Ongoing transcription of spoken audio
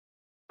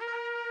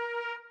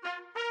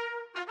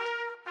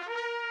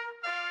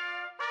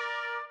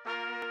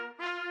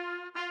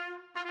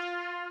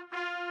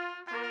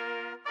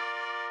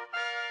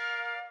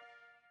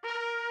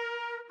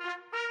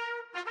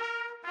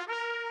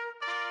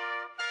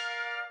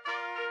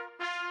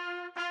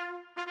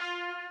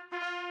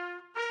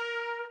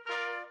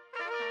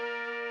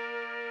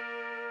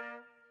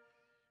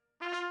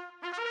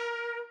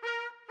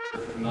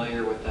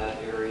familiar with that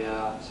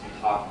area, some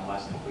talk in the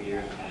last couple of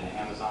years. We had an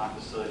Amazon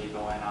facility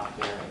going out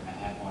there at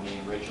Manhattan, Money,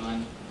 and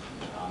Ridgeland.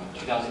 In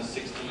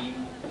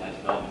 2016, that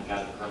development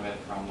got a permit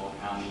from Will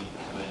County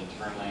to put in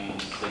turn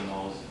lanes,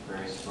 signals,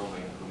 various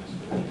roadway improvements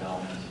for the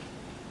development.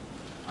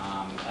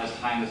 As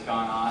time has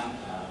gone on,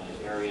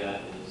 the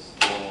area is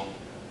still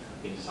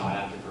being sought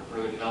after for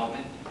further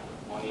development.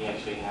 Money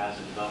actually has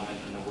a development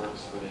in the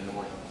works for the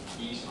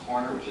northeast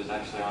corner, which is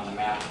actually on the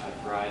map I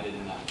provided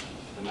in the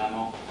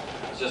memo.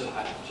 It's just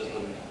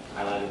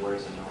highlighted where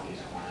it's the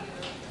northeast corner.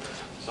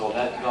 So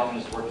that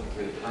development is working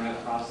through the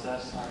permit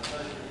process.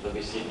 They'll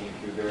be seeking a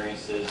few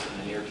variances in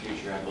the near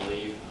future, I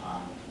believe.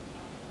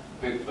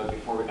 But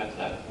before we got to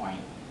that point,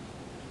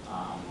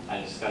 I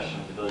had a discussion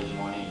with the Village of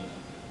Money,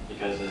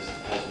 because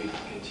as we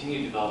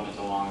continue development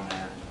along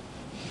there,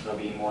 there'll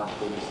be more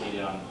improvements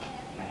needed on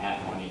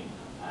Manhattan Money,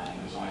 and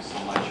there's only so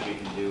much we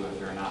can do if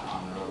they're not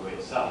on the roadway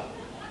itself.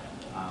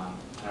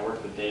 I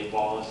worked with Dave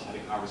Wallace, had a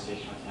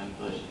conversation with him,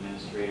 Village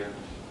Administrator.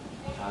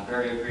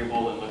 Very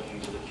agreeable in looking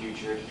to the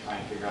future to try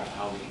and figure out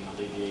how we can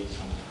alleviate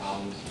some of the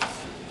problems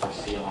we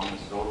see along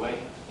this roadway.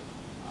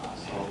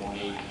 So when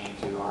he came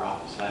to our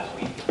office last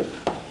week,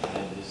 and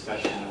had a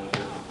discussion of what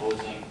they're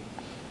proposing.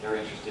 They're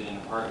interested in a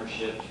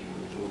partnership to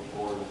move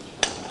forward with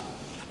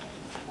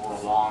more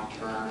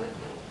long-term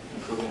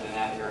improvement in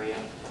that area,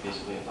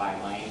 basically a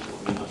 5-lane is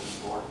what we're looking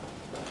for.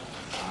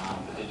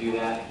 But to do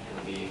that, it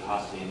would be a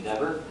costly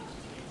endeavor.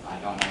 I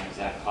don't know the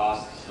exact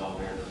cost, still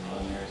very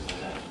preliminary, so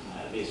that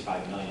at least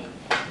 $5 million.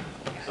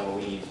 So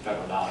we need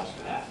federal dollars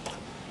for that.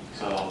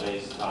 So they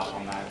thought,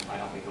 well, why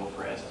don't we go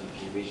for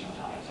SDP regional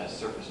dollars? That's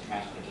Surface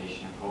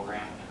Transportation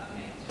Program.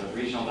 So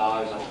regional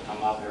dollars that will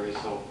come up every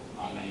so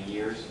many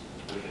years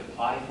that we could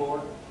apply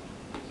for.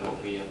 So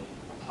if we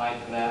apply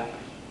for that,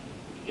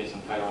 get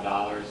some federal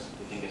dollars,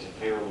 we think it's a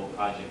favorable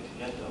project to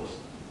get those.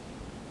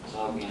 So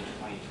that'll be in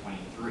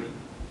 2023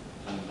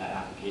 when that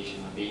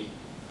application will be.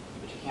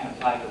 But you can't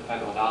apply for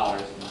federal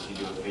dollars unless you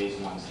do a phase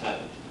 1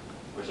 study,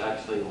 which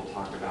actually we'll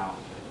talk about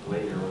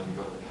later when we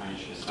go to the county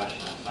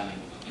discussion of funding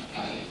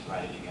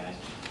provided you guys.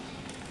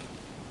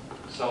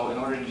 So in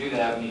order to do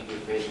that, we need to do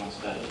a phase 1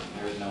 study.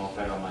 There is no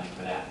federal money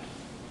for that.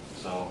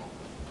 So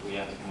we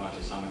have to come up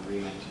to some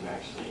agreement to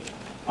actually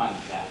fund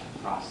that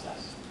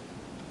process.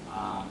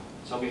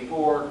 So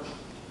before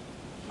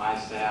my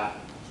staff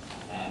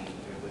and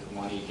with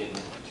Monique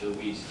getting to the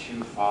weeds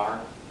too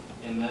far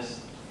in this,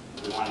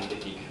 we wanted to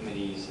get the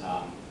committees,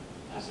 have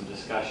some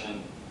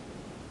discussion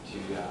to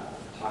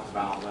talk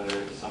about whether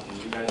it's something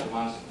you guys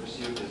want us to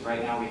pursue, because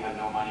right now we have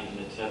no money in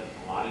the TIP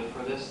allotted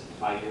for this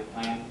 5-year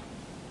plan.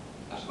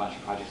 There's a bunch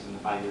of projects in the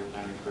 5-year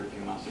plan we referred a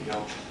few months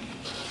ago.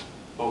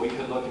 But we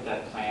could look at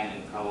that plan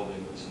and probably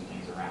move some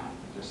things around.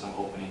 There's some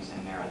openings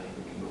in there I think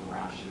we can move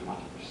around should we want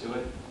to pursue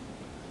it.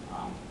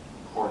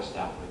 Of course,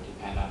 that would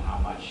depend on how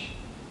much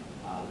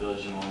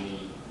Village of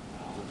Money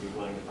would be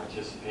willing to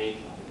participate.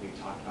 I don't think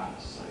we've talked about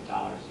necessarily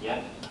dollars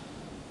yet,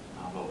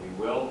 but we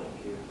will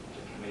if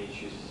the committee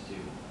chooses to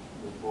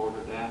move forward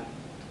with that.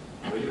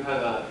 We do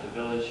have the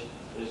village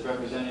is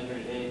represented here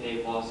today.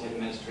 Dave Wallace, the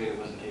administrator,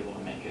 wasn't able to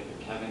make it,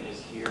 but Kevin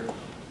is here.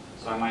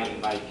 So I might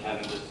invite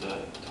Kevin just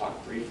to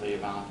talk briefly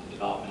about the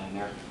development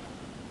and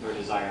their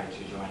desire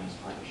to join this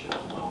partnership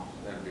as well.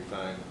 That'd be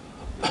fine.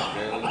 Mr.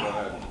 Bailey, go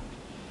ahead.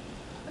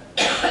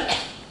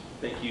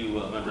 Thank you,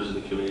 members of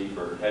the committee,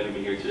 for having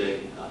me here today.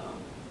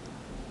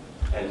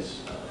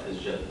 As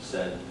Jeff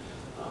said,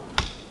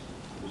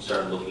 we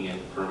started looking at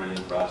the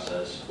permitting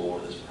process for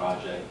this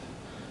project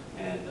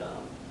and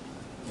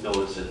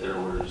noticed that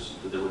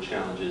there were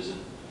challenges, and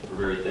we're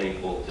very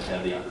thankful to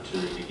have the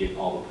opportunity to get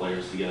all the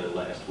players together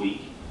last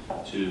week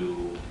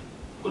to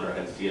put our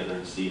heads together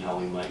and see how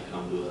we might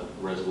come to a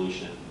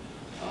resolution.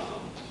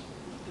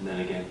 And then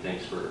again,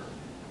 thanks for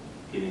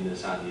getting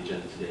this on the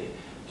agenda today.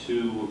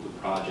 To the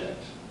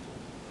project,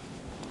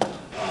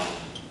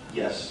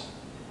 yes,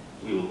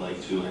 we would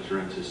like to enter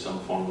into some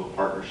form of a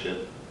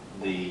partnership.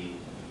 The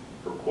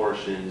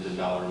proportions and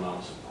dollar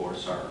amounts, of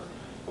course, are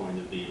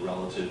going to be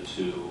relative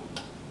to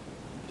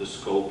the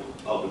scope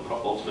of the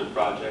ultimate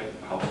project,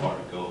 how far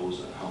it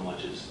goes, how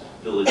much is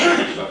village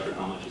infrastructure,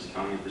 how much is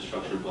county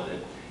infrastructure, but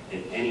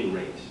at any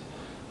rate,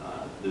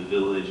 the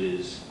village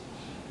is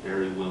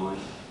very willing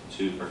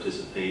to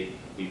participate.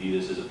 We view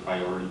this as a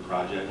priority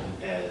project,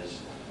 as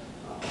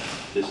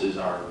this is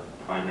our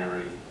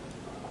primary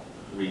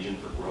region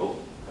for growth,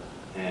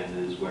 and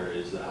it is where it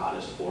is the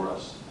hottest for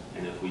us.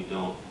 And if we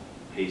don't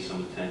pay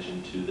some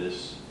attention to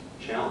this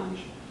challenge,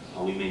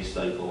 we may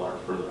stifle our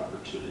further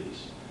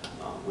opportunities.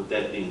 With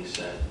that being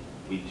said,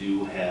 we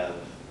do have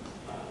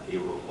a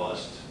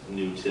robust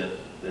new TIF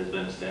that has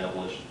been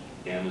established.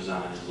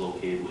 Amazon is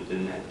located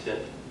within that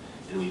TIF,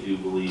 and we do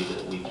believe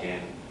that we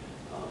can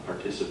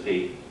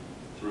participate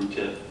through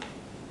TIF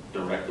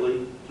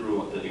directly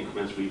through the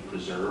increments we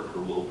preserve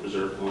or will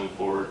preserve going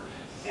forward.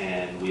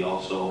 And we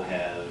also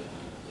have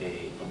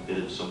a bit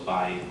of some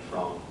buy-in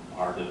from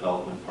our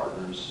development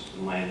partners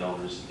and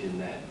landowners in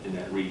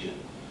that region,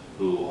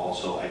 who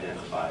also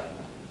identify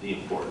the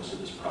importance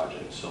of this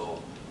project.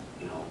 So,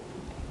 you know,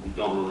 we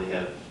don't really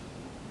have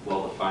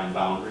well-defined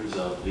boundaries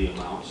of the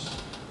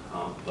amounts,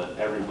 but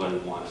everybody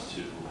wants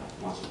to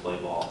play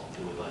ball,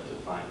 and we'd like to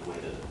find a way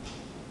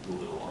to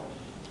move it along.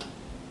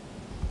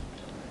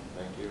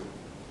 Thank you.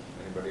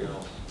 Anybody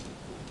else?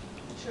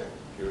 Sure.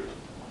 Judy?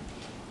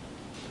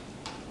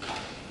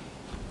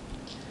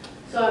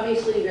 So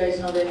obviously you guys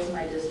know that's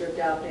my district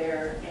out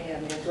there,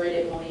 and it's right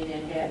at Moline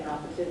and Manhattan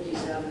off of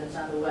 57. It's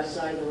on the west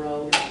side of the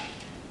road.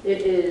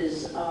 It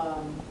is,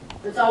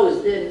 it's always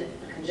been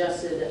a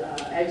congested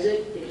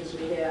exit because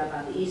we have,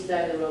 on the east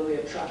side of the road, we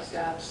have truck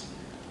stops.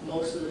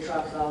 Most of the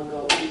trucks all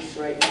go east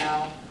right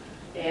now,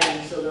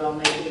 and so they're all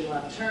making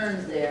left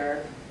turns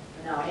there.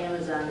 Now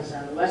Amazon is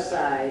on the west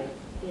side,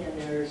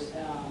 and there's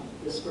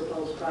this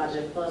proposed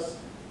project, plus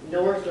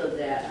north of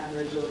that on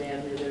Ridgewood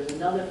Avenue, there's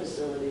another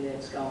facility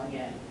that's going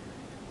in.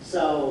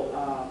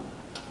 So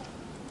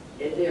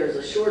there's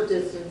a short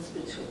distance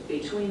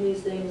between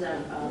these things.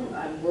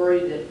 I'm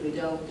worried that if we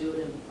don't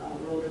do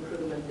a road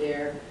improvement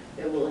there,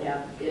 that we'll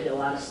have to get a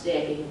lot of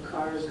stacking of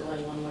cars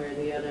going one way or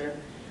the other.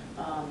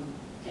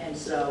 And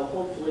so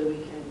hopefully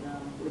we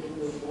can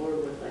move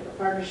forward with like a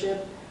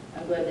partnership.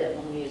 I'm glad that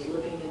Moline is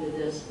looking into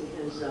this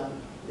because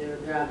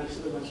they're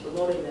obviously the ones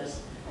promoting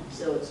this.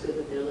 So it's good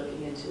that they're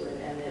looking into it,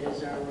 and it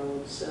is our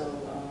road. So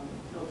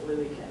hopefully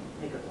we can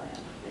make a plan.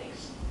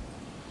 Thanks.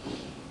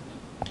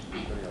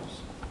 Anybody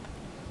else?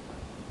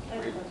 I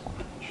have a question.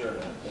 Sure. Go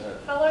ahead.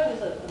 How long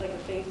does a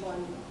phase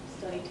one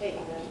study take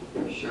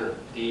then? Sure.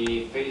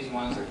 The phase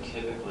ones are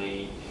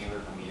typically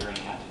anywhere from 1.5 years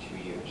to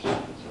 2 years. So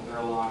they're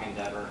a long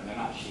endeavor, and they're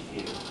not cheap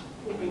either.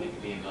 I mean, it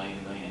could be $1 million,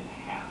 $1.5 million,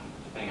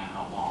 depending on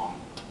how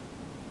long.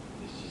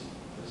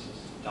 This is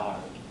dollar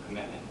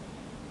commitment.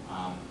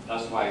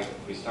 That's why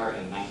if we start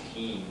in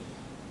 19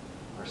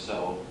 or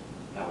so,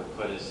 that would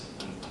put us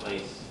in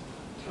place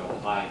to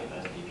apply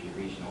to SDP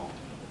Regional.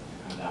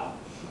 It comes out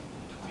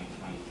in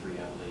 2023, I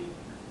believe.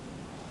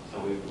 So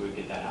we would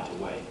get that out of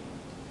the way.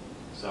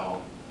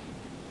 So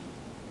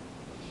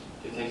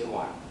it takes a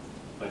while,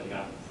 but you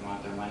got to, if you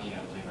want their money, you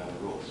got to play by the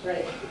rules.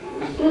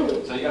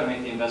 Right. So you got to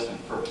make the investment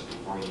first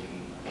before you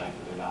can apply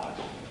for their dollars.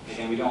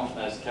 Again, we don't,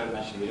 as Kevin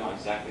mentioned, we don't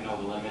exactly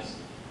know the limits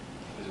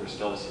because we're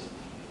still,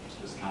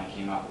 this kind of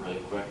came up really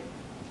quick.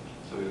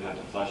 So we would have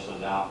to flesh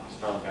those out,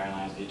 start with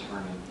guidelines,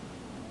 determine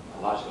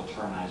a logical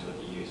termites what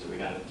to use. So we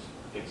got to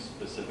pick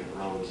specific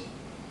roads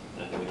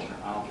that they would turn.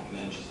 I don't think in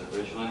the interest of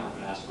Ridgeland or if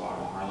it has to go out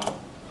of Harlem.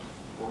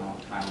 We're going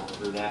to try and work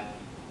through that.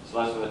 So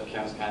that's what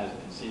Kevin's kind of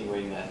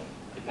insinuating, that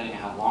depending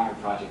on how long your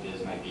project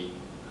is, might be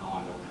how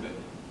long the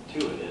commitment to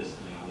it is.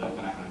 You know,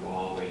 they're not going to go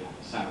all the way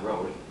to Center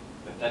Road.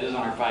 But that is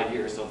on our 5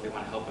 years, so if they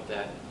want to help with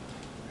that,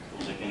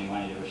 we'll take any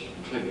money they wish to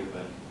contribute.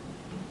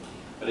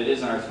 But it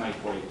is in our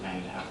 2040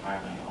 plan to have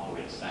 5 lane all the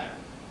way to Center.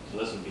 So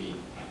this would be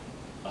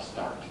a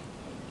start.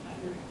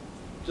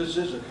 This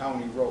is a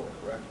county road,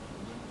 correct?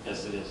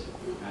 Yes, it is.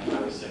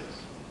 Highway 6.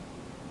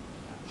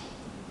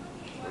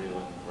 What are you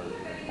looking for the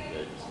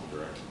agency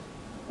direction?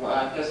 Well,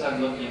 I guess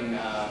I'm looking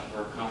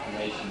for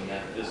confirmation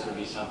that this would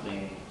be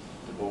something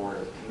the board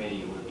or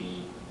committee would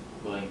be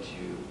willing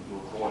to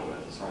move forward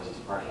with as far as this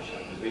partnership,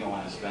 because we don't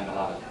want to spend a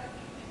lot of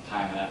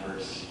time and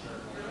efforts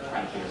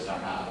trying to figure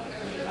something out.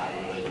 Maybe not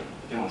really.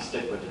 If they want to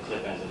stick with the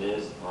tip as it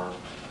is, or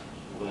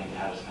willing to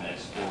have us kind of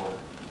explore.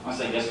 I'm not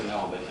saying yes or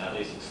no, but at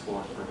least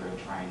explore further and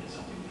try and get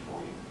something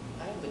before you.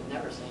 I would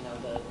never say no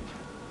to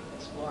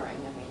exploring.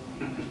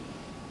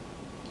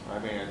 I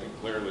mean, I think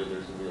clearly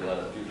there's going to be a lot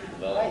of future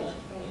development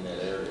in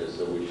that area,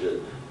 so we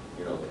should,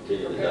 you know,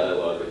 continue the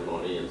dialogue with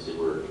Moni and see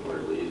where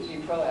it leads. Be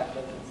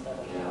proactive instead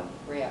of Yeah.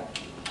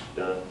 reactive.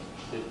 Done.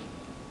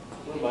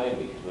 Remind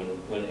me,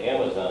 when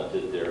Amazon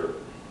did their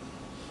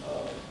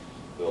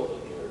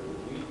building here, did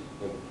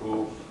we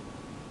improve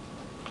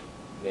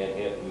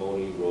Manhattan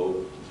Mooney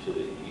Road to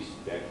the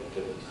east back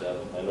to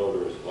 57? I know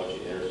there was a bunch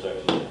of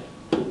intersection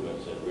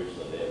improvements and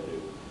Richland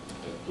Avenue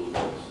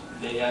improvements.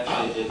 They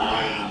actually did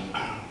widening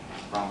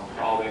from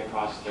all the way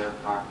across their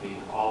property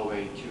all the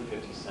way to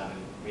 57,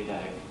 made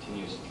that a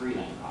continuous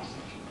 3-lane cross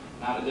section.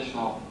 Not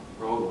additional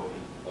roadway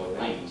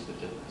lanes,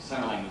 but the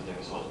center lane was there,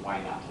 so it was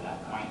widened out to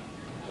that point.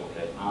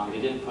 Okay.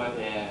 They did put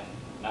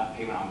enough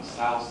pavement on the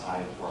south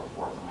side for a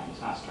 4th lane.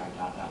 It's not striped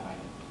out that way.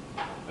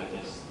 But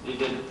they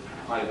did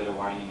quite a bit of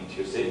widening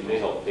into Because they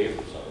helped pay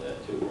for some of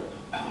that too,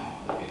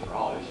 right? They paid for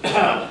all of it. They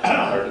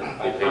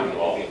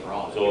paid for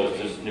all. of it. So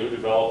is this new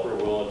developer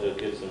willing to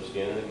get some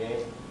skin in the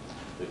game?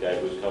 The guy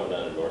who's coming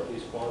down the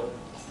northeast corner?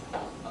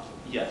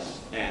 Yes,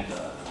 and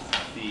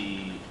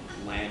the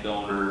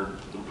landowner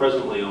who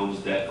presently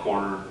owns that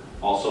corner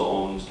also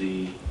owns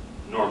the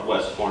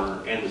northwest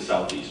corner and the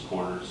southeast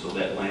corner, so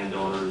that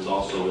landowner is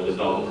also a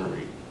developer.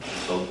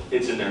 So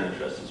it's in their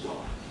interest as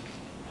well.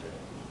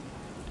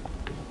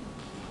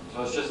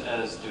 So it's just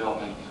as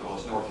development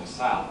goes north and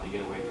south, they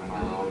get away from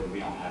our road, and we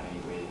don't have any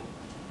way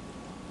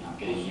of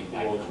getting any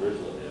impact. Who owns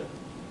Ridgeland,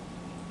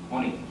 yeah?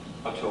 Only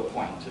up to a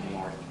point to the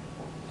north.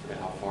 I forget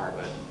how far,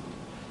 but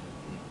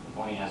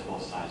Bonnie has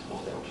both sides,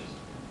 both approaches.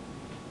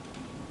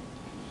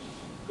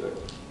 Good.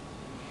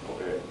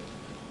 Okay.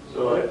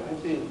 So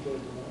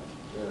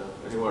Yeah.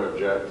 Anyone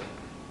object?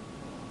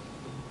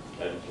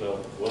 And,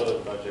 what other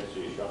projects are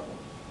you shuffling?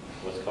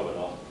 What's coming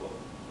off the book?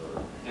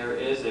 Or- There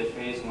is a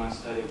phase 1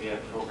 study we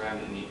have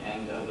programmed in the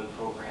end of the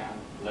program,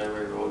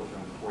 Laraway Road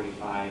from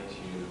 45 to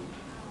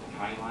the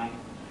county line.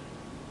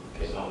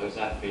 Okay. So there's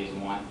that phase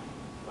 1,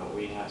 but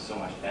we have so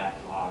much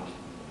backlog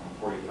from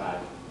 45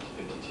 to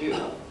 52.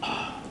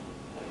 I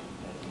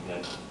think that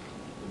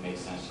it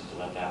makes sense just to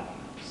let that one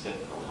sit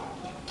for a while.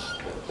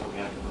 So we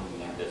have room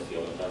there. That's the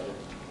only project?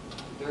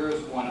 There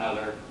is one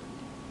other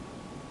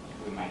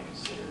we might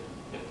consider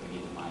if we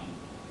need the money.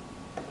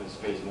 But it's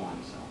phase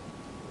 1, so.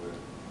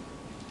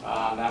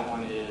 That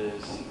one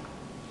is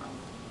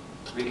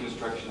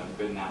reconstruction of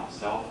Goodnow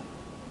itself,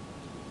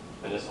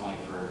 but it's only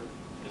for,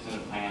 it's in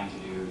a plan to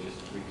do just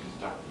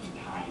reconstruct in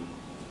kind.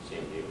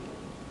 Same deal.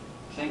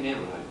 Same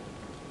neighborhood.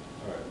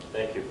 All right,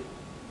 thank you.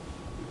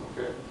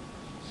 Okay,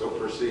 so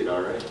proceed,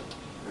 all right?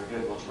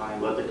 Very good, we'll try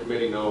and Let the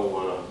committee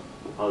know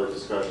how the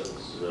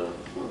discussions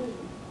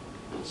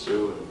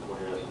ensue and what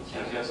happens.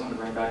 yeah, if you have something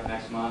to bring back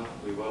next month,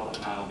 we will.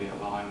 If not, it'll be a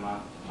following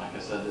month. Like I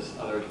said, this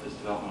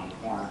development on the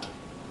corner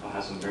will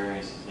have some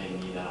variances they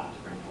need to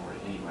bring forward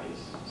anyways,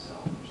 so.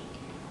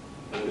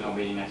 There'll be no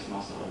meeting next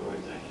month, so we'll go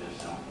executive,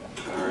 so.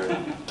 All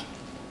right.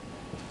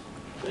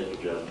 Thank you,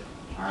 Jeff.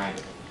 All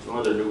right. No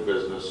other new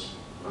business.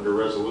 Under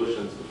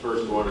resolutions, the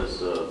first one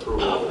is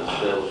approval of an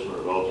establishment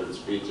of altered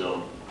speed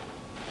zone,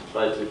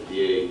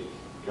 558,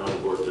 County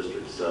Board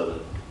District 7.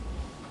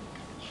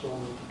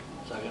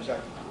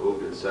 Second.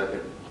 Moved in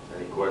second.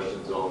 Any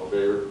questions? All in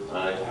favor?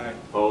 Aye.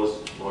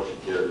 Opposed? Motion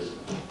carries.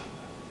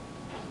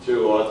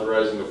 2,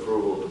 authorizing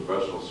approval of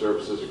professional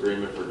services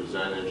agreement for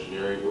design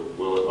engineering with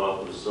Willett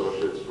Hoffman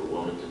Associates for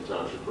Wilmington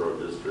Township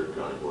Road District,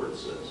 County Board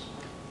 6.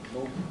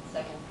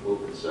 Second.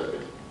 Moved in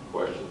second.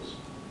 Questions?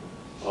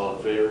 All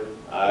in favor?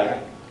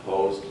 Aye.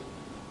 Opposed?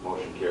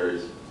 Motion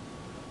carries.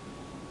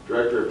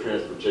 Director of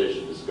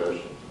Transportation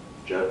discussion.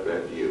 Jeff,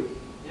 back to you.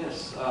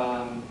 Yes,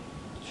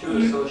 2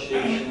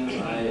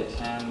 associations I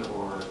attend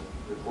or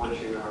report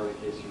to, however the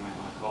case you might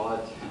want to call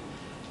it.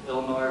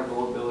 Illinois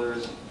Road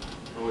Builders,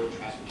 Road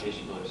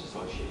Transportation Builders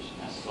Association.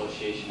 That's an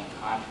association of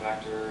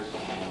contractors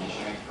and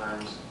engineering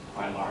firms,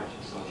 quite a large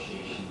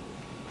association.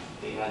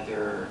 They had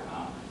their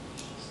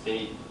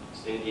state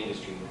of the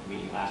industry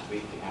meeting last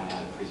week. They kind of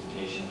had a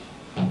presentation.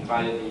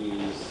 Invited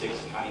the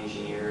 6 county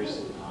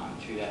engineers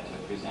to that to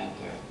present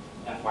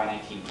their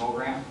FY19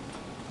 program.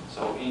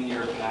 So in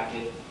your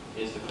packet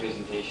is the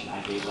presentation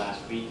I gave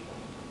last week.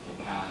 It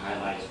kind of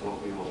highlights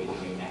what we will be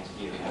doing next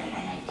year,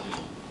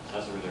 FY19.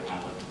 That's what they're kind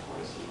of looking for,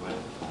 to see what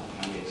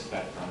can we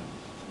expect from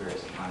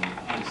various county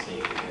and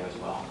state there as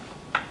well.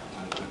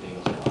 The good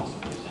things are also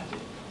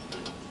presented.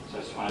 So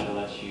I just wanted to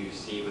let you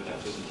see what that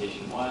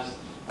presentation was.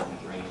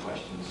 If there are any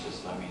questions,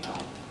 just let me know.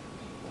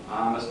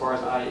 As far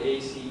as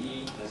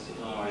IACE, that's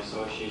the Illinois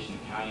Association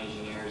of County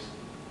Engineers.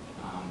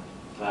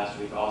 Last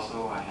week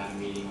also, I had a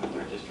meeting with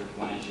our District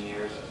 1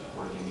 engineers, a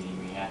quarterly meeting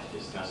we had to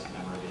discuss a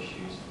number of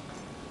issues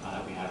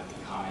that we have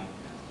in common.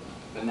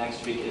 The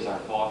next week is our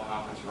fall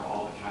conference where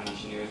all the county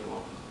engineers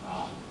will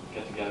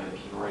get together in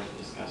Peoria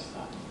to discuss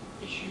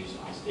the issues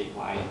on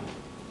statewide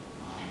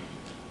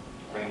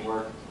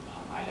framework.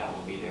 IDOT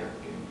will be there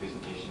giving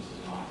presentations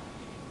as well.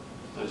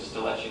 So just to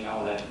let you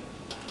know that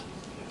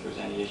if there's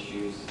any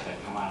issues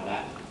that come out of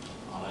that,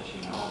 I'll let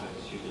you know. But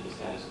it's usually the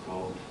status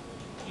quo,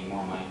 need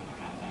more money, that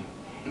kind of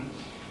thing.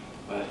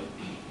 But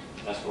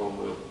that's where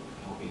we'll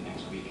be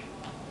next week.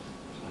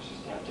 So let's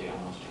just update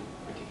on those 2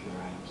 particular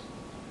items.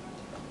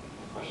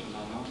 Questions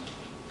on those?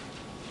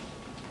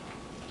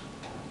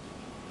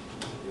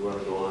 You want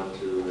to go on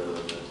to the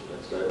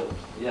next item?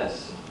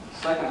 Yes.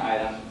 Second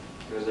item,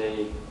 there's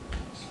a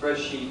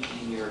spreadsheet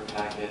in your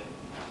packet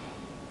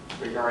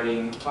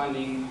regarding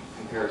funding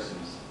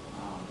comparisons.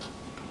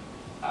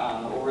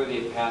 Over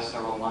the past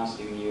several months,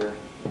 even year,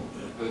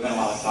 there's been a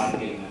lot of thought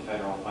getting the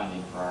federal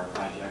funding for our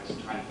projects,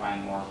 trying to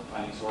find more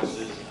funding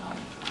sources. Kind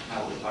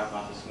of what we talked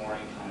about this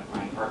morning, trying to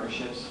find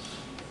partnerships.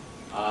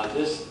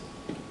 This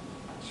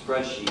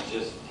spreadsheet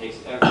just takes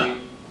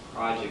every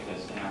project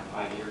that's in our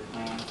 5-year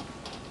plan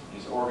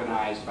and is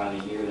organized by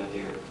the year that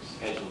they're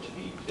scheduled to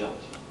be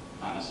built,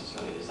 not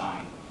necessarily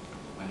designed,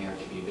 when they're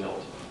to be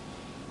built.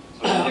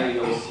 So in there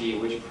you'll see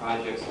which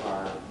projects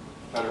are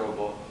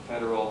federal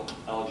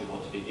eligible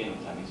to begin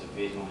with. That means that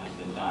phase 1 has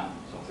been done.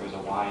 So if there's a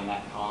Y in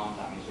that column,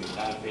 that means we've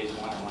done a phase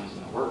 1 or one is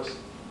in the works.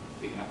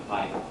 We can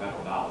apply for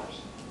federal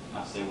dollars.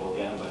 Not to say we'll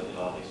get them, but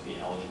it'll at least be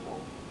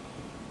eligible.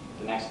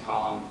 The next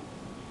column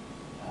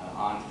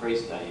on freight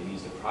study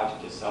means the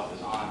project itself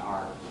is on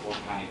our Will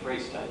County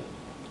freight study.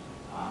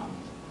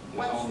 There's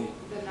What's only,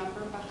 the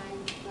number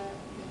behind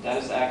the? that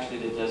is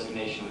actually the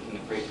designation within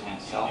the freight plan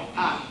itself.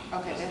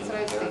 Okay, that's the what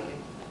I was number.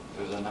 thinking.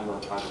 There's a number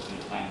of projects in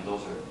the plan, and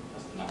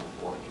that's the number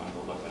 4 if you want to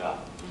go look it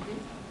up. Mhm.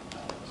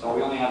 So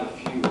we only have a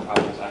few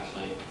projects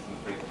actually in the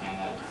freight plan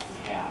that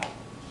we have.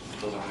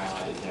 Those are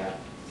highlighted there.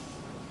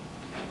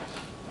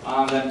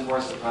 Then of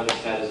course the project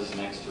status is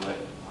next to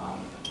it,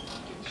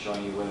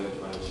 showing you whether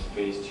it's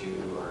phase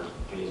 2 or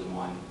phase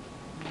 1.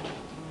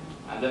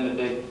 And then the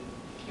big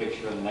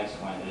picture of the next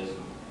one is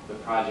the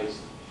projects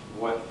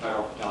what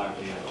federal dollars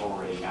we have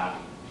already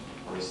gotten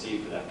or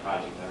received for that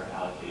project that are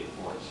allocated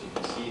for it. So you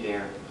can see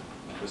there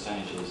the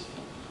percentages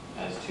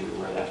as to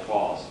where that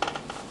falls,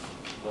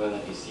 whether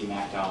that be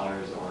CMAQ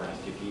dollars or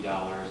SDP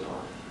dollars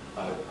or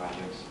other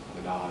projects,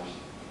 other dollars.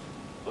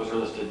 Those are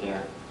listed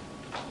there.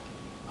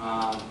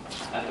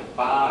 At the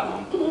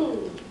bottom,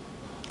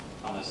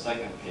 on the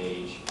second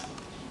page,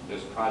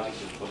 there's projects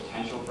with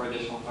potential for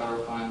additional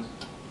federal funds.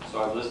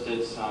 So I've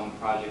listed some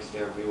projects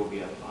there we will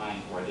be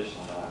applying for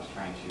additional dollars,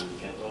 trying to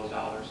get those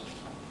dollars.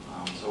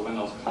 So when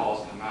those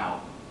calls come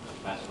out,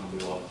 that's when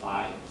we will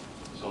apply.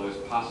 So there's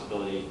a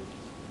possibility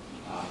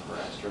for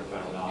extra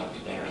federal dollars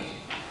there.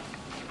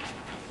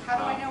 How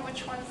do I know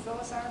which ones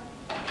those are?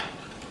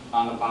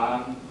 On the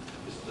bottom,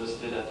 it's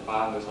listed at the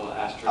bottom, there's a little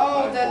asterisk.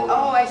 Oh, by forward.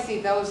 I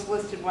see, those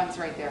listed ones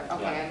right there.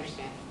 Okay, Yeah. I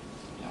understand.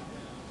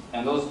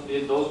 And those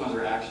ones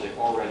are actually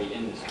already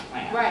in this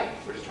plan. Right.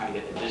 We're just trying to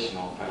get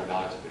additional federal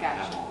dollars if we don't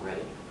have Gotcha. them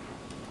already.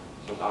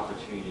 So it's an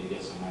opportunity to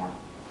get some more.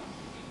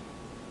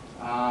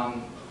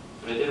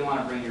 But I did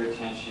want to bring your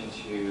attention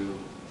to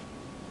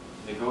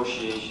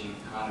negotiation,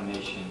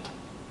 condemnation,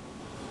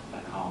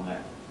 that column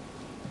there.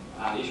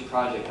 On each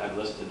project, I've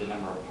listed the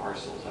number of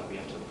parcels that we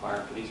have to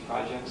acquire for these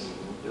projects.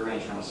 They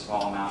range from a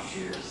small amount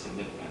to a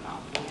significant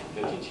amount,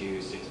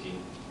 52, 60.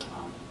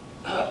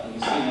 And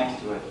you see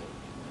next to it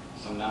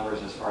some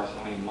numbers as far as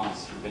how many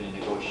months we've been in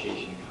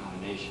negotiation and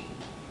condemnation.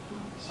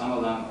 Some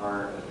of them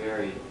are a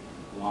very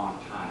long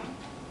time.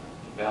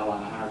 The Bell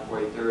on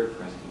 143rd,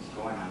 for instance,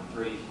 going on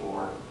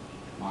 34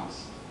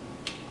 months.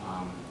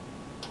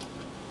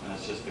 And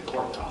that's just the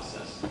court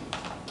process.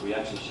 We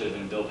actually should have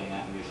been building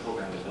that, and we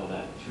programmed to build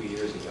that 2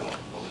 years ago,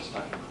 but we're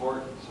stuck in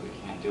court, so we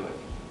can't do it.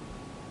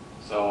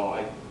 So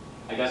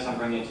I guess I'm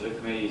bringing it to the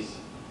committee's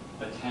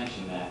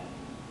attention that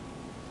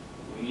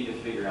we need to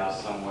figure out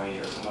some way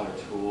or some other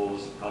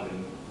tools, probably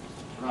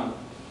we're going to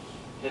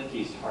hit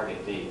these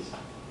target dates.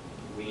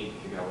 We need to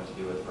figure out what to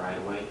do with right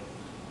away.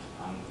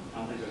 I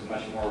don't think there's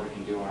much more we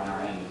can do on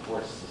our end. The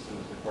court system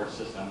is the court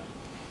system.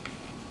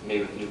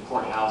 Maybe with the new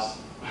courthouse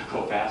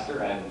go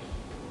faster. I'm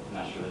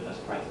not sure that that's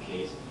quite the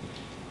case.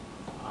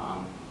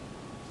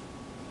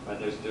 But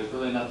there's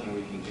really nothing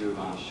we can do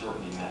on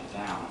shortening that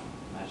down.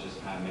 And that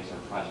just kind of makes our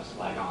projects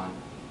lag on.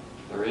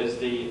 There is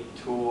the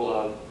tool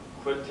of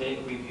Quick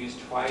Take we've used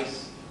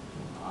twice.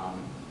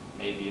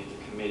 Maybe if the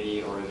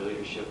committee or the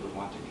leadership would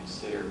want to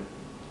consider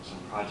some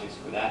projects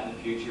for that in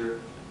the future,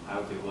 I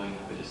would be willing to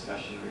have a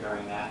discussion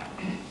regarding that.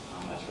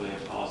 That's really a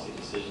policy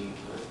decision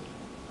for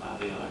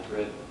the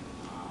electorate.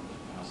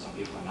 Some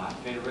people are not in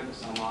favor of it,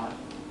 some are.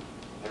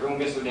 Everyone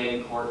gets their day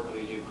in court, whether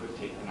you do Quick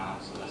Take or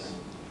not. So that's,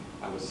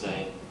 I would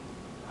say,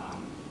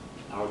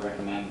 I would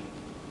recommend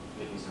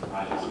making some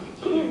projects and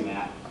continuing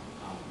that,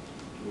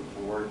 move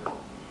forward.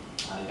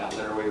 That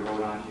Laraway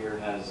Road on here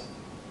has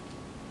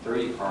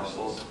 30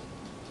 parcels.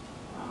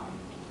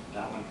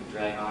 That one could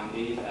drag on.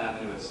 80th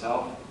Avenue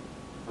itself,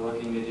 we're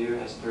looking to do,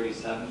 has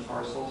 37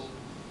 parcels.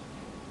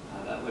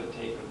 That would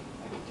take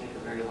a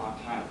very long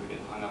time if we get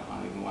hung up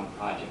on even one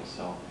project.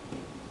 So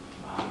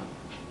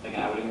again,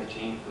 I would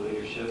entertain for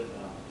leadership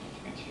to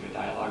continue a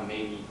dialogue.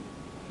 Maybe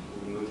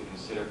we would move to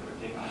consider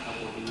Quick Take on a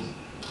couple of these.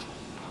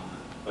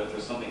 But if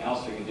there's something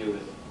else we can do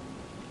with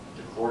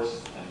the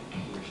courts,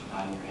 you're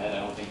nodding your head, I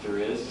don't think there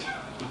is.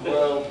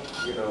 Well,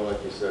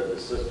 like you said, the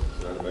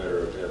system's not a matter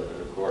of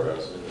having a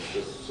courthouse. I mean,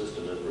 the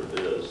system is what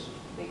it is.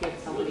 They get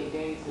so many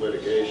days.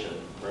 Litigation,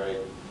 right?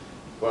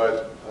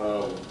 But,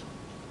 are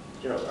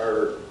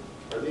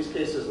these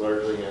cases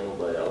largely handled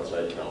by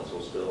outside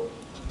counsel still?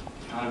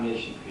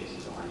 Condemnation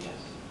cases are,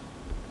 yes.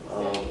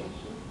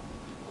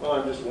 Well,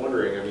 I'm just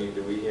wondering, I mean,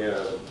 do we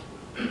have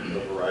a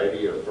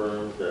variety of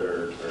firms that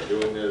are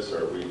doing this?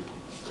 Are we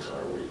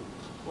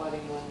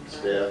Flooding one.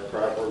 staffed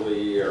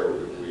properly? Are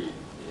we?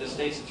 The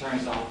state's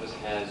attorney's office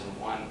has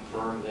one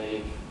firm.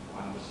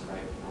 What's the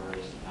right word?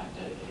 It's not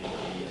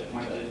dedicated.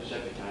 Appointed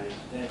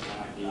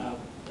deputy.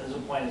 As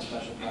appointed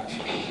special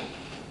prosecutor.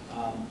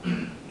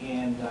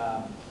 And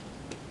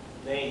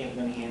they have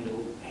been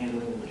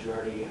handling the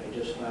majority. I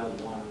just filed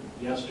one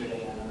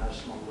yesterday on an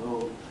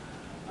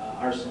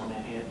Arsenal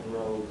Manhattan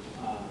Road.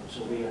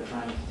 So we are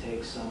trying to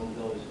take some of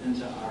those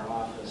into our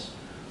office.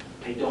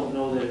 I don't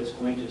know that it's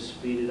going to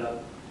speed it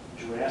up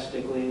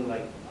drastically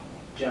like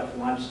Jeff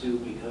wants to,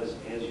 because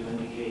as you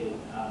indicated,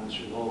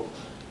 Mr. Wolf,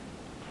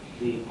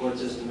 the court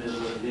system is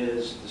what it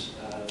is.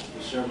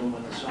 You serve them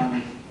with the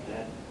sun,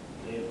 that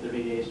they have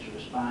 30 days to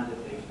respond.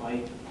 If they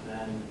fight,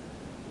 then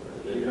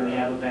you're going to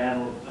have a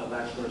battle of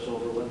experts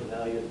over what the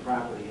value of the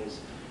property is.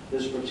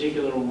 This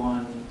particular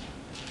one,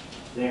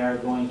 they are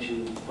going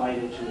to fight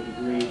it to a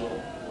degree, but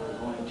we're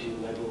going to,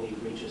 I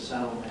believe, reach a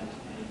settlement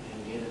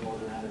and get an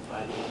order on it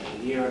by the end of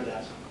the year.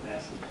 That's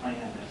the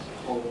plan, that's the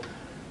hope.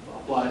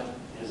 But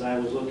as I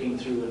was looking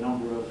through a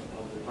number of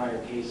the prior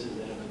cases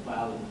that have been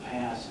filed in the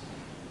past,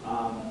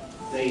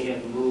 they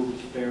have moved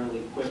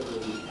fairly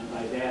quickly, and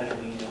by that I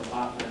mean they're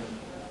often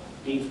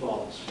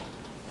defaults,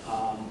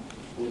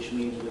 which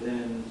means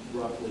within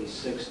roughly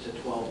 6 to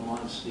 12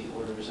 months the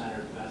order is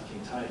entered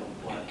vesting title,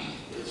 but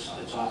it's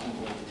often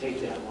going to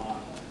take that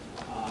long.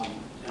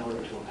 in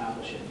order to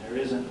accomplish it. There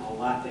isn't a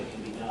lot that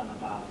can be done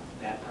about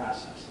that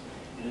process.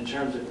 And in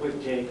terms of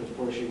quick take, of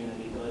course, you're going to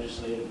need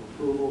legislative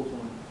approval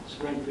from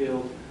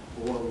Springfield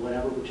for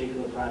whatever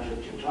particular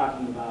project you're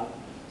talking about.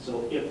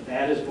 So if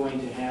that is going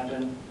to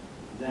happen,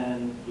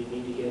 then you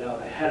need to get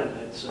out ahead of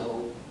it.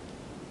 So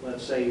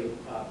let's say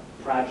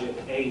project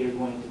A you're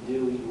going to do,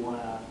 you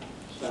want to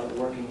start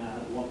working on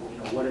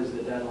it. What is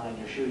the deadline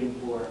you're shooting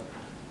for?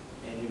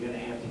 And you're going to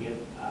have to get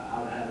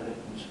out ahead of it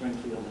from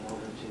Springfield in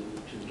order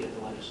to get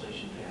the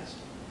legislation passed.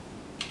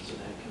 So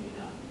that can be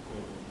done.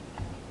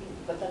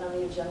 Put that on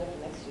the agenda for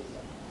next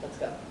Tuesday. Let's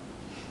go.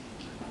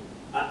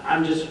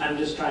 I'm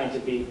just trying to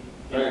be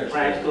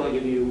practical and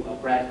give you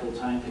practical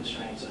time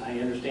constraints. I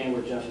understand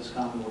where Jeff is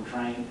coming. We're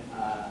trying,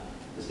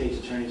 the state's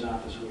attorney's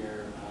office,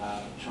 we're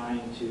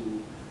trying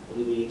to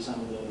alleviate some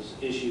of those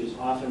issues.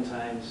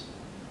 Oftentimes,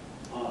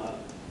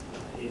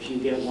 if you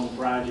get one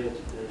project,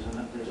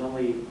 there's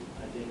only,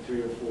 I think,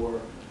 3 or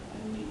 4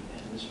 in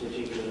this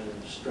particular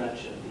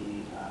stretch of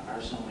the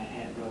Arsenal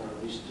Manhattan Road, or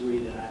at least 3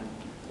 that I'm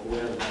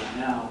aware of right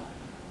now.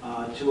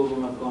 2 of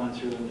them have gone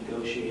through and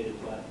negotiated,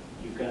 but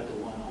you've got the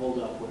one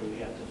holdup where you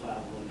have to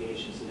file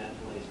litigation, so that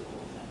delays the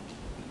whole thing.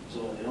 So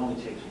it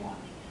only takes one.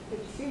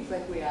 It seems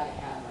like we ought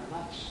to have a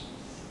much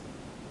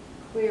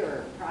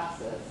clearer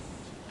process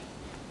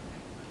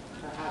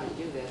for how to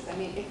do this. I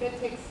mean, if it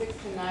takes 6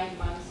 to 9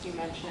 months, you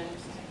mentioned,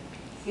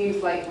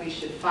 seems like we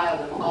should file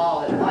them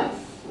all at once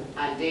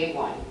on day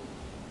 1.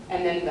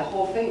 And then the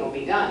whole thing will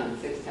be done in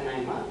 6 to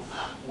 9 months.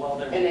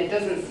 Well, And it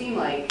doesn't seem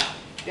like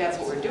that's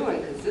what we're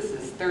doing, because this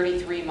is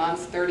 33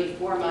 months,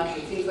 34 months.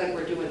 It seems like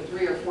we're doing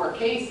 3 or 4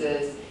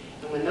 cases,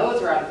 and when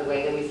those are out of the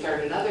way, then we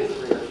start another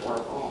 3 or 4.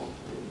 Oh,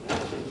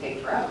 that's going to take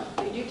forever.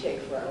 They do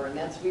take forever, and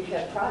we've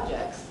had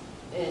projects,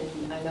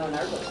 and I know in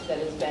our list, that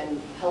has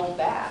been held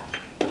back,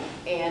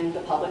 and the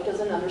public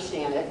doesn't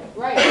understand it.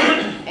 Right.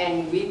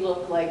 And we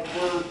look like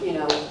we're,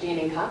 being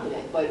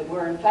incompetent, but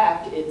we're, in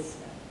fact, it's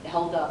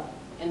held up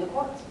in the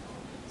courts.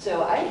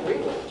 So I agree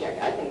with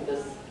Jack. I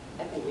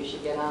think we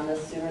should get on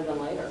this sooner than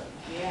later.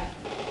 Yeah,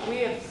 we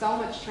have so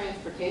much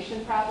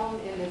transportation problem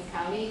in this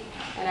county,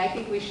 and I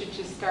think we should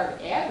just start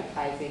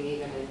advertising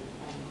even and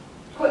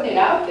putting it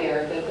out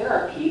there that there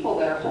are people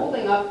that are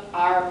holding up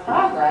our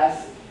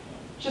progress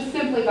just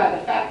simply by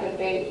the fact that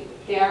they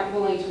aren't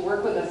willing to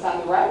work with us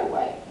on the right of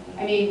way.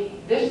 I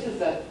mean, this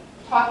is a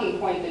talking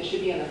point that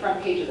should be on the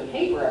front page of the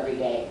paper every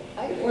day.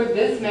 If we're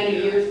this many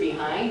years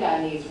behind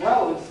on these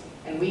roads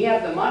and we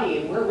have the money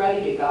and we're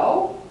ready to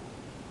go,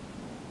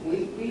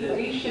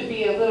 we should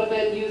be a little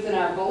bit using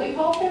our bully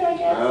pulpit, I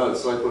guess. Well,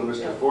 it's like when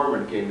Mr.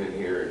 Foreman came in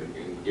here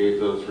and gave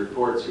those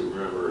reports, you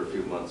remember, a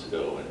few months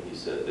ago, and he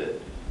said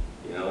that,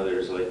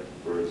 there's like,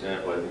 for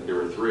example, I think there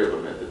were 3 of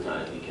them at the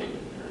time he came in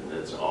here, and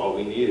that's all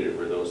we needed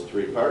were those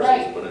 3 parcels.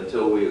 Right. But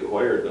until we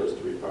acquired those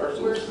 3 parcels,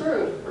 We're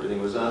screwed.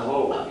 everything was on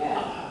hold.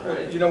 Yeah.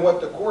 Right. You know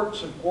what, the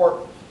court's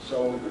important,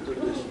 so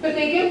But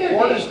they get the their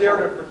court day is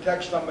there in to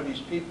protect some of these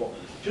people.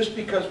 Just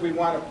because we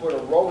want to put a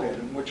road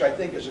in, which I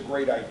think is a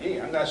great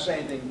idea, I'm not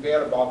saying anything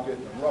bad about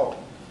getting the road,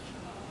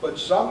 but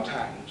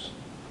sometimes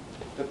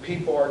the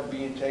people are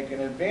being taken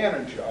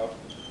advantage of,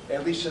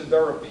 at least in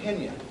their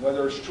opinion,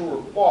 whether it's true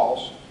or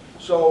false.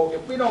 So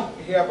if we don't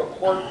have a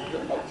court,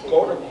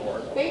 go to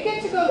court. They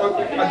get to go to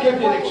court no I'll give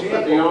you an matter what.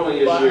 example. The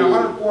only On issue-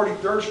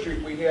 143rd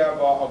Street, we have a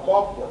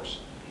golf course.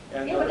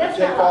 And Yeah, but they that's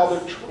take not all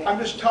us. the, I'm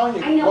just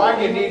telling I you know, why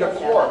but you need a that's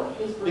court.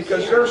 Bruce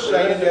Because here. they're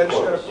saying that it's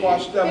going to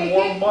cost them They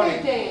more get money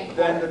their day in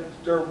than court.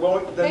 they're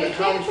willing, than They the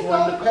town's get to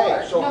willing go to to pay.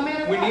 court, So no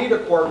matter we what. need a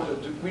court,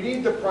 we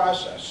need the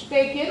process.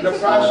 They get to The go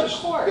process to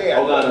is court. bad.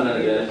 Hold on a but we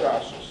minute, need Ed. the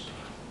process.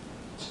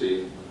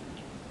 Steve,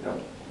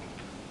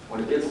 when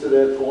it gets to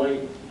that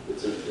point,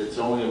 it's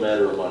only a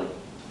matter of money.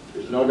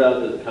 There's no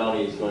doubt that the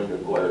county is going to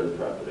acquire the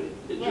property.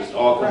 It just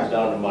all comes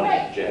down to money,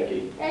 Right.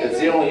 Jackie. I That's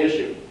agree. the only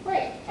issue.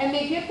 Right, and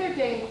they get their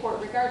day in court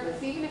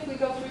regardless, even if we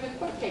go through the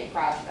quick take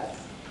process.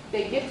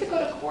 They get to go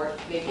to court,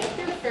 they get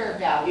their fair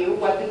value,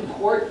 what the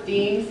court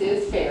deems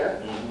is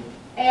fair.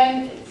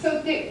 And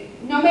so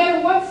no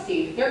matter what,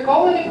 Steve, they're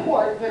going to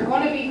court, they're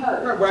going to be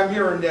heard. Right, well, I'm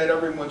hearing that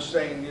everyone's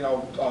saying,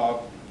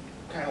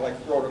 kind of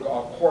like throw the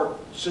court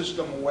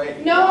system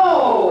away.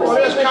 No! Well,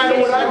 that's kind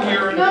of what I'm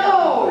hearing.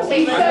 No,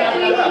 he said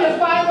we need to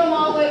file them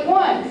all at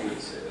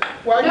once.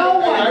 Well, No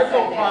one I have said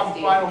no that, problem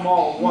Steve. finding them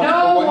all at once. No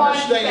but when one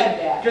you're said saying,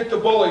 that. get the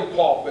bully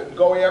pulpit and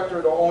go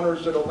after the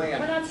owners of the We're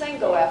land. not saying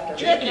go after.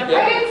 Jackie Never- did.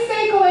 I didn't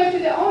say go after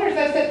the owners,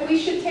 I said we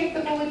should take the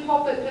bully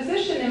pulpit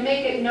position and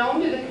make it known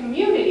to the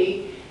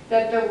community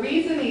that the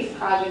reason these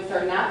projects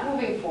are not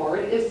moving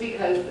forward is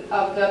because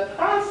of the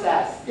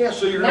process. Yeah,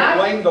 so you're Not-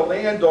 gonna blame the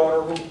landowner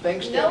who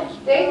thinks No.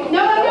 that he's... No,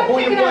 I'm not Who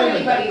you picking on blaming?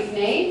 anybody's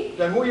name,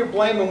 Then who you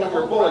blaming The with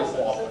your whole bully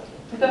process. pulpit?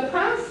 the The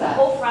process.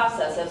 whole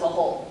process as a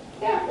whole.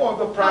 Yeah, Well,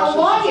 the process how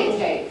long is- it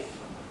takes.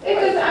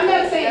 I'm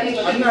not saying they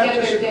I'm shouldn't not get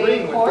their day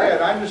disagreeing in with court.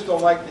 that, I just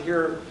don't like to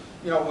hear,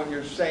 when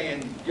you're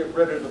saying, get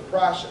rid of the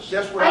process.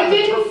 That's what I I'm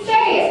didn't interpreting.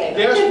 say it.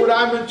 That's what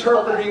I'm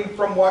interpreting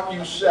from what you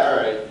All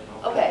said.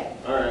 right, Okay,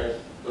 all right.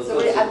 so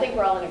I think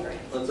we're all in agreement.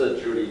 Let's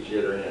let Judy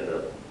get her hand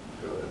up.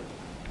 Go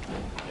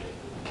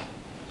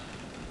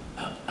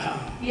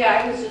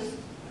Yeah,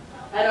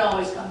 I don't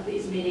always come to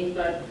these meetings,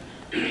 but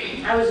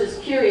I was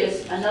just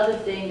curious, another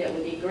thing that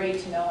would be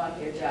great to know on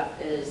here, Jeff,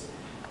 is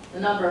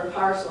the number of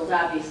parcels.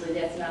 Obviously,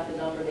 that's not the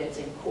number that's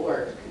in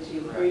court, because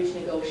you've reached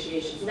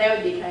negotiations. So that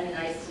would be kind of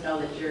nice to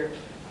know that you're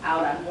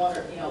out on one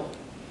or,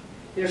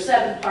 there's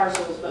 7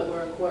 parcels, but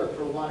we're in court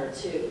for 1 or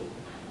 2.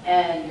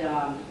 And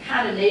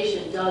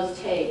condemnation does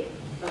take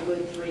a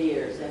good 3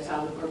 years. That's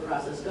how the court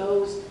process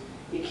goes.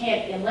 You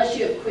can't, unless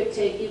you have quick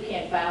take, you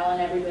can't file on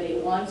everybody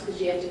at once, because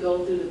you have to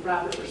go through the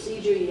proper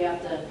procedure. You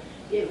have to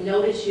give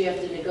notice, you have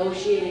to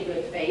negotiate in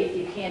good faith.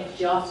 You can't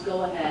just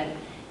go ahead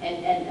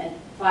and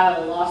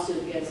file a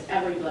lawsuit against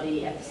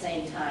everybody at the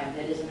same time.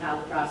 That isn't how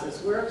the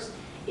process works.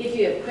 If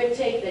you have quick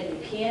take, then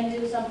you can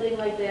do something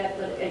like that,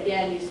 but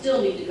again, you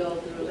still need to go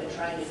through and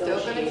try and Still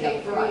going to negotiate take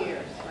up 3 front.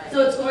 years, right?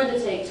 So it's going to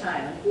take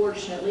time.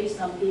 Unfortunately,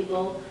 some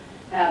people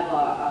have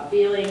a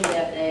feeling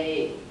that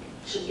they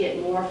should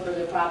get more for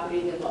their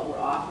property than what we're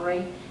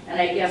offering. And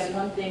I guess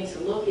one thing to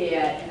look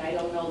at, and I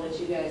don't know that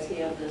you guys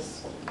have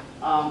this,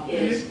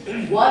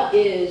 is what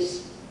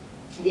is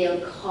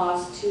the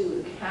cost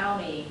to the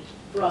county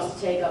for us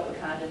to take up a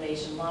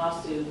condemnation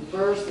lawsuit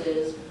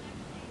versus,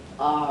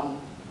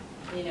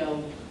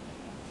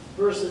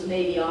 versus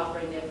maybe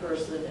offering that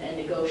person and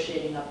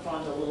negotiating up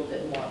front a little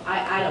bit more.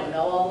 I don't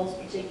know all those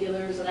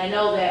particulars, and I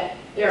know that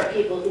there are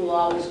people who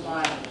always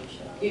want,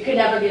 you can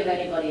never give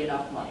anybody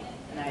enough money,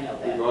 and I know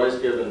We've that. always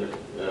given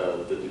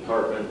the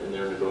department and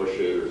their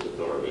negotiators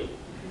authority.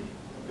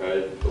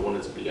 Okay, but when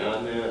it's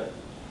beyond that,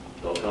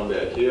 they'll come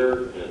back here,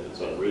 and if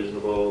it's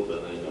unreasonable,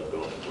 then they end up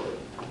going to court.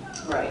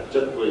 Right,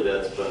 Typically,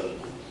 that's been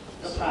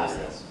the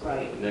process,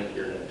 right. next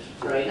year next.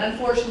 Right, and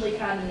unfortunately,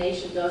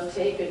 condemnation does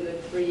take a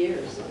good 3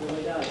 years, it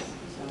really does,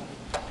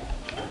 so.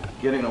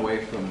 Getting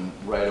away from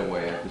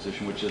right-of-way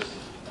acquisition, which is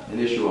an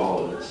issue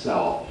all of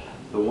itself,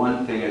 the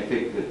one thing I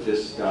think that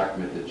this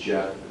document that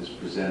Jeff is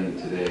presenting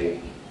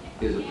today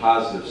is a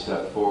positive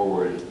step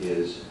forward,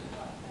 is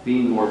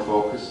being more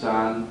focused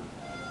on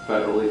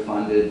federally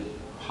funded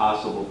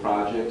possible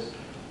projects,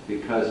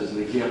 because as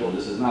an example,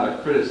 this is not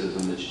a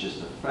criticism, it's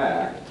just a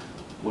fact.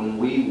 When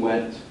we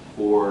went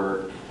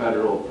for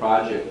federal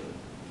project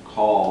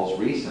calls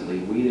recently,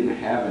 we didn't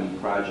have any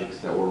projects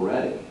that were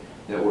ready,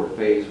 that were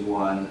phase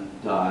 1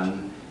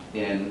 done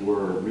and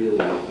were really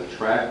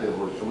attractive.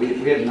 We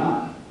had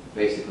none,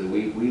 basically.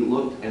 We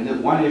looked, and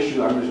then one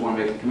issue I just want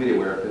to make the committee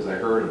aware of, because I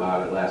heard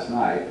about it last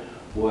night,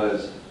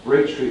 was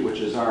Bridge Street, which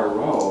is our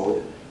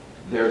road.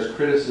 There's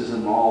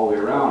criticism all the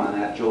way around on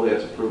that.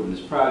 Joliet's approving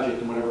this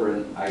project and whatever,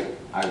 and I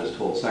was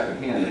told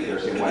secondhand that they're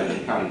saying, why didn't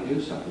the county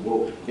do something?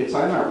 Well, it's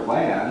on our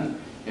plan,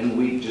 and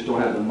we just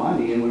don't have the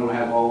money, and we don't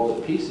have all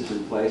the pieces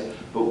in place,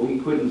 but we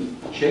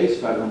couldn't chase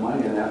federal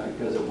money on that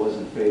because it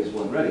wasn't phase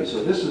 1 ready.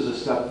 So this is a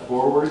step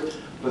forward,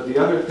 but the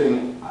other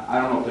thing, I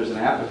don't know if there's an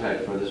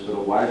appetite for this, but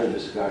a wider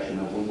discussion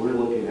of when we're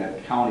looking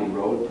at county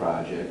road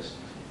projects,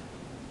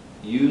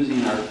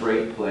 using our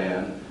freight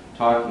plan,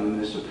 talking to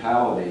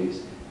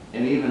municipalities,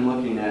 and even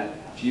looking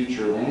at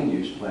future land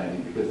use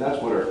planning, because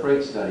that's what our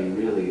freight study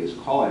really is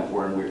calling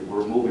for, and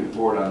we're moving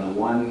forward on the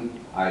one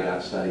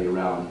IDOT study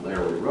around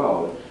Laramie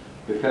Road,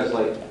 because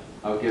like,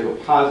 I'll give a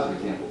positive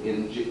example.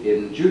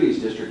 In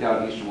Judy's district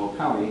out in Eastern Will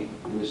County,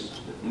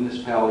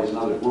 municipalities and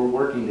others, we're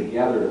working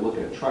together to look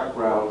at truck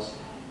routes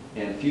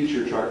and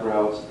future truck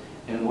routes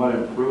and what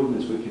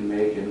improvements we can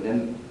make, and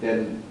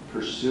then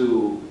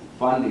pursue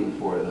funding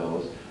for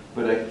those.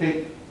 But I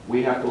think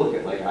we have to look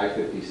at like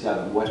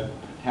I-57, what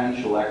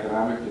potential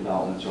economic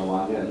developments are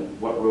along that,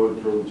 and what road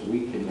improvements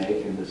we can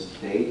make in the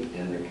state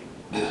and the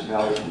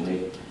municipalities can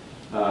make.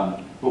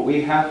 But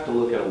we have to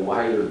look at a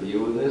wider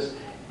view of this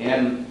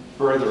and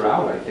further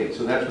out, I think.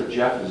 So that's what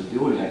Jeff is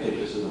doing. I think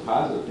this is a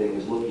positive thing,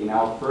 is looking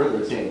out further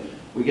and saying,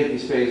 we get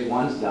these phase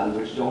 1s done,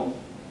 which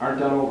aren't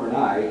done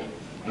overnight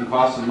and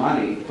cost some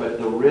money, but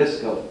the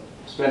risk of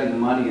spending the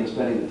money and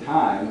spending the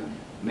time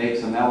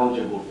makes them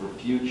eligible for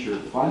future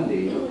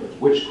funding,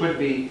 which could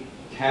be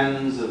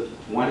tens of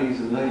 20s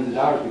of millions of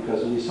dollars,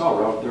 because we saw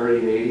Route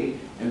 3080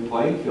 and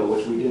Plainfield,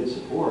 which we did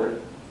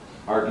support,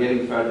 are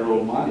getting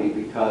federal money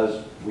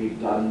because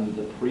we've done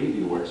the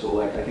preview work. So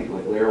like, I think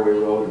like Laramie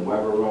Road and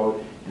Weber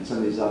Road and some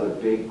of these other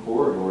big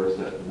corridors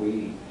that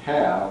we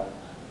have,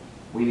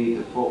 we need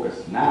to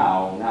focus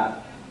now,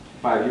 not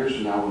 5 years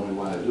from now when we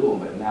want to do them,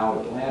 but now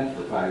to plan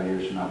for 5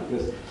 years from now,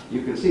 because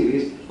you can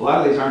see a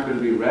lot of these aren't going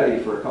to be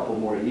ready for a couple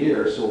more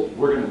years, so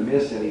we're going to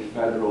miss any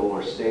federal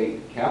or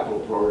state capital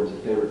programs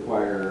if they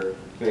require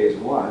phase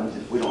 1s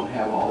if we don't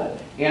have all that.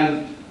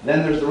 And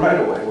then there's the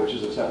right-of-way, which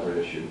is a separate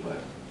issue, but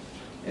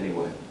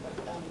anyway.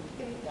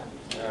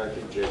 I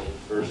think Jake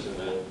first, and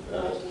then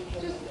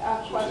Just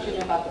a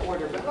question about the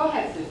order, but go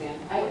ahead, Suzanne.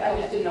 I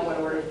just didn't know what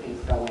order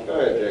things go in. go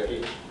ahead,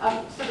 Jackie.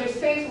 So there's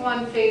phase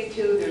 1, phase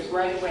 2, there's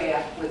right-of-way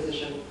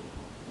acquisition.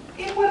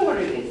 In what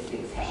order do these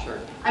things happen? Sure.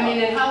 I mean,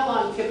 and how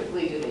long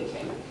typically do they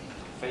take?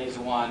 Phase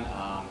 1 is a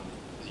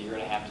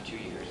 1.5 to 2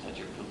 years. That's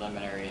your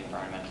preliminary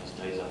environmental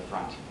studies up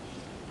front.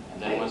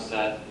 And then once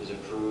that is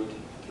approved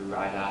through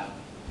IDOT,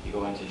 you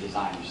go into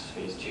design, which is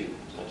phase 2.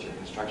 So that's your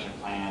construction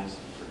plans,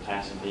 your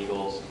class and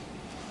legals,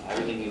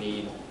 everything you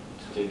need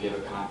to give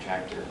a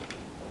contractor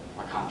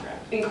a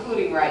contract.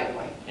 Including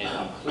right-of-way.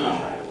 And includes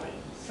right away.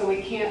 So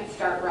we can't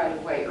start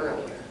right-of-way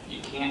earlier.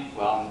 You can't,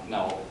 well,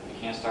 no, you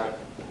can't start,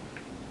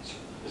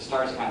 it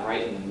starts kind of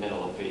right in the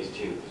middle of phase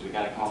two, because we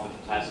got to come up with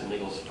the plats and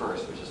legals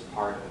first, which is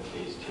part of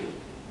phase two.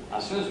 Now,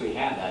 as soon as we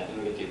have that, then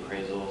we get the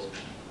appraisals,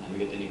 and we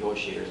get the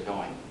negotiators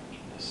going,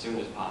 as soon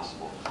as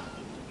possible.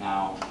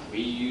 Now, we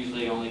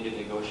usually only get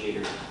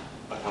negotiators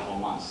a couple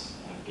months,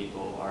 and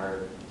people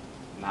are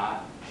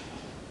not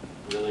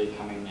really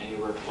coming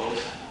anywhere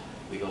close,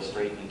 we go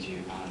straight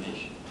into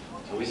condemnation.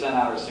 So we send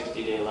out our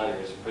 60-day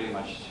letters pretty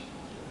much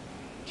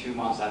 2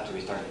 months after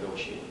we start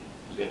negotiating.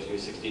 So we have to do a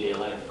 60-day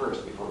letter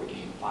first before we can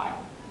even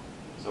file.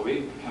 So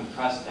we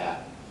compress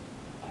that,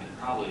 I mean,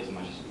 probably as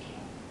much as we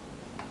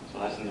can. So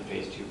that's in the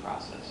phase two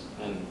process.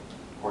 Then,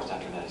 of course,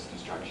 after that is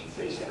construction,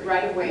 phase three.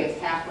 Right-of-way is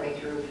halfway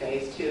through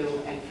phase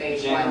two, and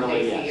phase one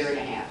Generally, takes a yes. year and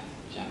a half.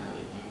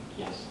 Generally,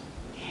 yes.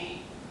 Okay.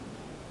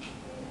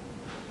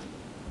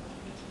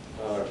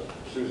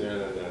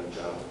 Suzanne and then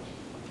John.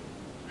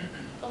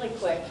 Really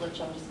quick,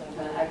 Rich, I'm just going to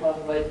kind of echo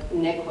what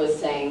Nick was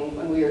saying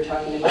when we were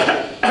talking about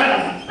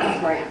these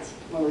grants,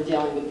 when we're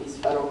dealing with these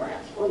federal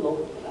grants, or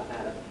local for that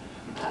matter.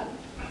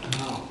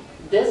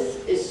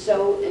 This is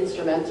so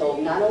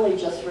instrumental, not only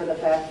just for the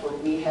fact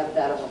that we have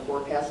that of a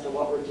forecast of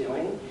what we're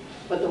doing,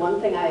 but the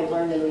one thing I've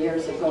learned in the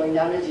years of going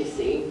down to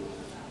DC,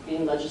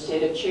 being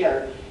legislative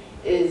chair,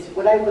 is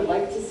what I would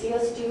like to see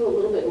us do a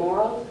little bit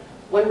more of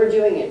when we're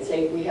doing it.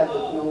 Say we have the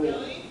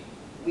Pomona,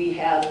 we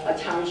have a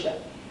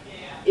township.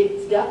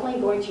 It's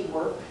definitely going to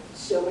work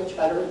so much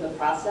better in the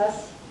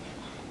process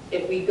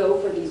if we go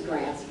for these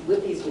grants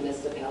with these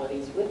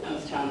municipalities, with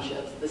these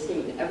townships, the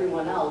state, and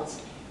everyone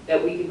else,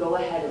 that we could go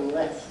ahead and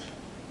list,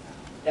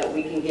 that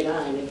we can get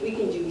on. And if we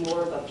can do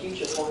more of a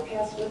future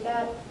forecast with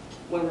that,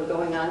 when we're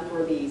going on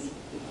for these,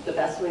 the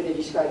best way to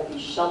describe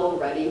these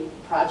shovel-ready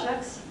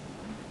projects,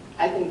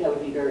 I think that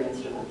would be very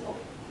instrumental.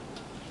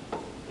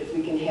 If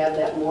we can have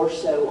that more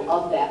so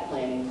of that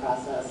planning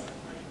process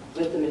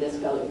with the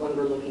municipality when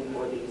we're looking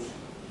for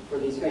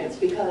these grants.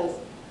 Because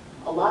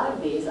a lot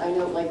of these, I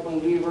know like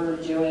when we were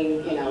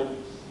doing,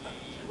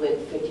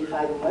 with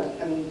 55 and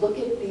what, I mean, look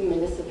at the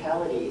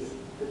municipalities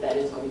that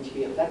is going to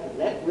be affected.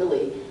 That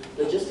really,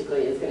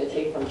 logistically, is going to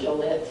take from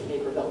Joliet to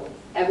Naperville.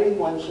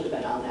 Everyone should have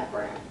been on that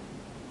grant.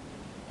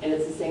 And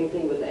it's the same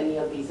thing with any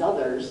of these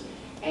others.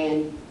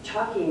 And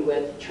talking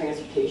with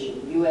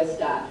transportation,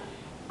 USDOT,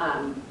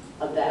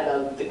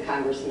 of the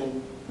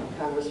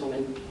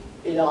congresswoman,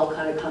 it all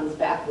kind of comes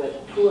back with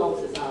who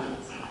else is on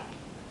this.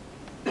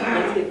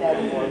 Let's get that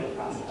in more of the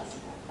process.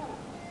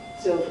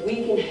 So if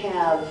we can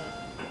have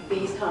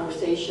these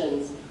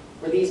conversations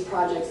or these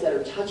projects that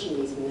are touching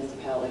these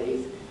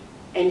municipalities,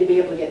 and to be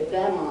able to get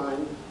them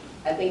on,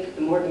 I think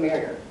the more the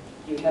merrier.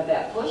 You have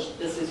that push,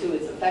 this is who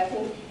it's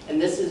affecting, and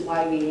this is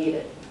why we need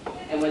it.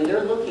 And when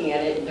they're looking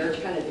at it and they're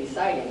kind of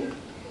deciding,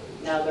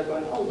 now they're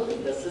going, oh, look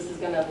at this is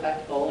going to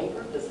affect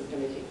Bolingbrook, this is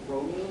going to take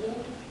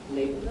Romeoville,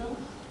 Naperville.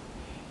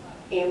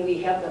 And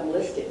we have them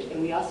listed,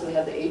 and we also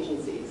have the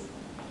agencies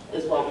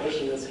as well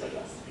pushing this with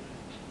us.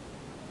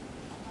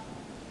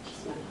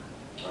 Just my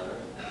thought. All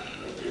right,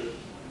 thank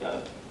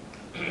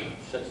you.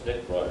 Since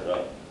Nick brought it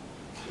up,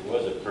 there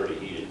was a pretty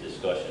heated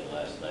discussion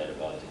last night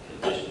about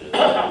the condition of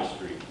the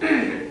Street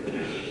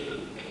Bridge.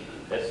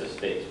 That's the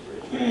state's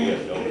bridge. We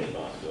have no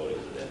responsibility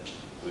for that.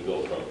 We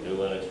go from New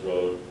Lenox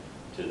Road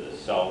to the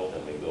south,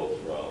 and we go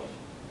from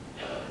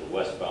the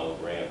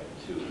westbound ramp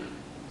to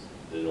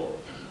the north.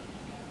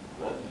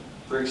 Well,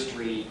 Brick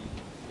Street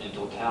in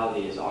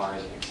totality is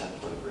ours except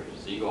for the bridge.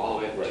 So you go all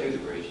the way up to the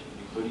bridge,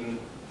 including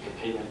the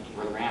pavement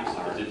where the ramps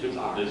are, The is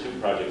ours. two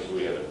projects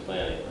we have in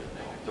planning right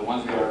now. The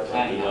ones we are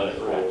planning New on, Lenox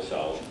Road correct.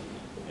 south,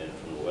 and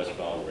from the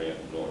westbound ramp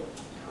north.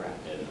 Correct.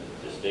 And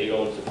the state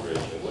owns the bridge,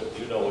 and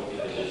do you know what the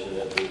condition of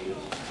that bridge is?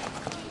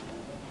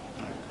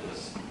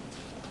 It's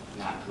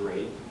not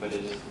great, but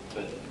it is,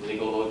 but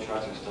legal load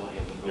trucks are still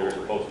able to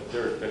go over it.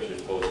 There are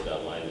pictures posted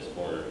online this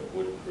morning of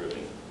wood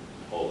cribbing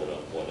holding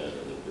up one end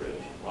of the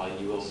bridge. Well,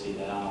 you will see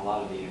that on a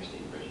lot of the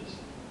interstate bridges,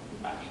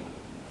 actually.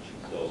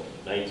 So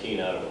 19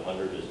 out of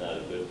 100 is not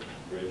a good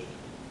bridge.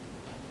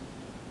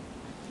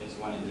 It's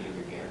one in need of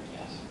repair,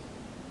 yes.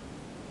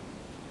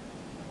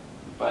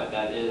 But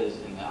that is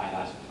in the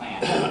IDOT's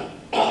plan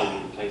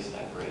to replace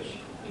that bridge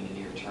in the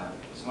near term.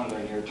 It's one of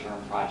their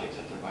near-term projects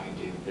that they're going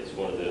to do. It's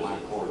one of those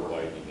Line that corridor.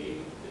 widely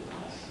needed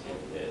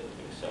at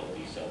Excel,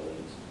 decel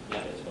lanes.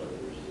 Yeah. That's one of the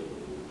bridges that will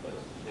be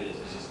replaced. It is,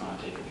 it's just going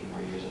to take a few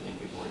more years, I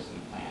think, before it's in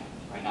the plan.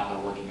 Right now,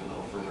 they're working a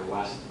little further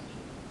west,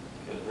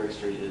 because Brick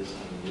Street is in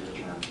the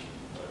near term.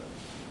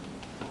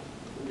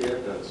 We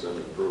have done some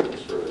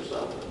improvements further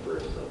south on the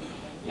bridge, though.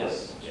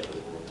 Yes. Yeah,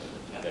 we're working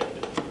on Yeah. that.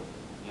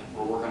 Yeah,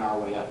 we're working our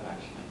way up,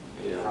 actually.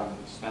 We did Yeah. From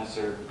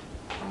Spencer,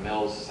 from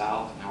Mills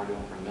south, now we're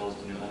doing from Mills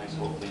to New Lenox,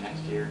 hopefully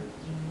next year.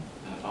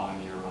 And the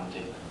following year, we're going to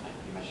take, like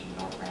you mentioned,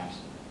 the north ramps,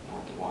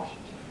 north to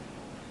Washington.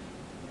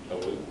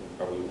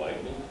 Are we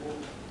widening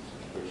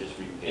or just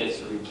repaving?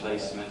 It's a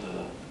replacement of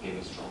the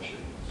pavement structure.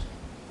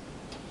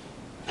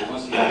 We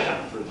want to see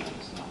actual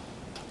improvements, no.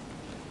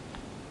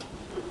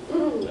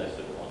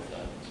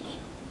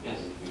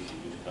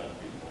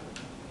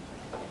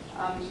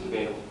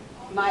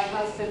 My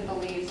husband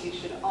believes you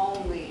should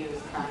only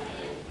use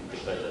concrete.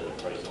 Because of the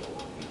price of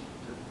oil.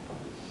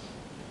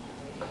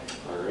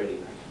 Alrighty.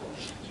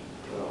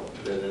 Well,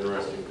 been an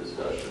interesting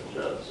discussion,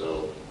 Jeff,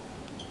 so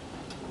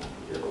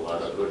you have a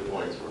lot of good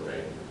points for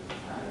me.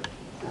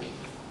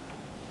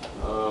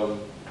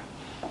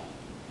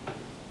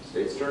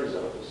 State Attorney's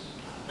Office.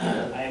 I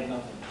have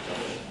nothing.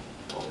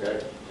 Okay,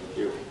 thank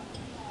you.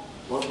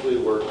 Monthly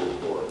work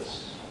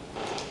reports.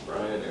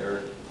 Brian,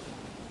 Eric,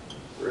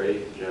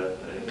 Ray, Jeff,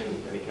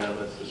 anything, any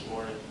comments this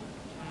morning?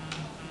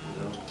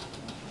 No?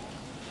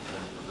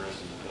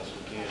 Progressing the best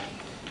we can.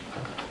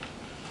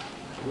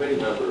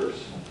 Committee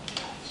members.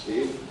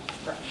 Steve?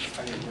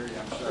 I didn't hear you,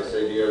 I'm I sorry.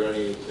 say, do you have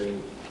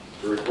anything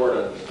to report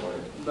on this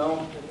morning?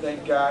 No,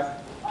 thank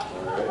God.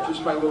 All right.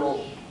 Just my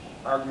little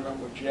argument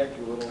with Jackie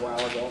a little while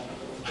ago.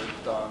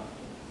 But, All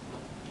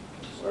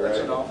that's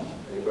right. enough.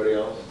 Anybody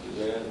else?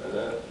 Suzanne,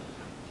 Annette,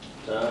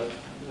 Tom,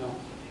 No.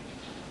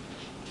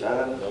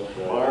 John,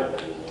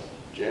 Mark,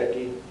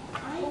 Jackie?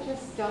 I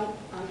just don't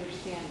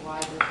understand why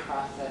this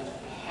process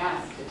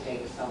has to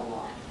take so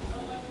long.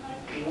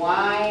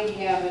 Why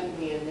haven't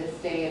we, in this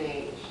day and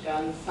age,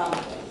 done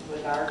something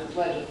with our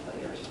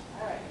legislators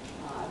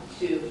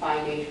to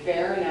find a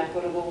fair and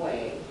equitable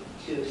way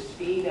to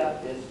speed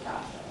up this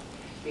process?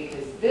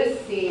 Because this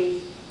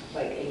seems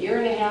like a year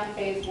and a half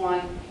phase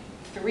one,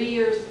 3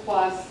 years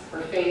plus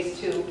for phase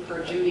two,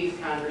 per Judy's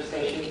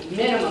conversation,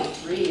 minimum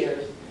 3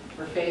 years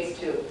for phase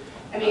two.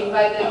 I mean,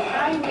 by the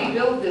time we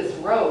build this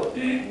road,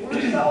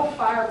 we're so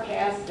far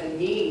past the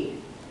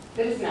need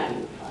that it's not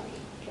even funny.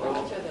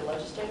 Well, to the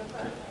legislative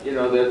part? You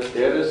know, that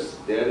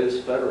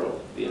is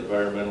federal. The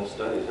environmental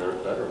studies are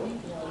federal.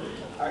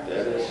 That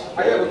is,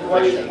 I have a that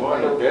question. phase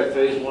one, that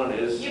phase one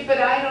is, Yeah, but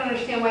I don't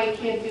understand why you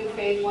can't do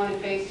phase one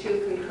and phase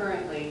two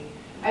concurrently.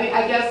 I mean,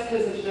 I guess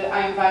because if the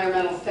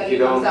environmental study You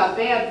don't- comes out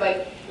bad,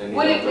 but then you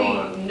wouldn't don't go we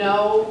on.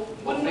 know,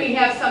 wouldn't we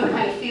have some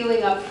kind of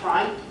feeling up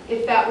front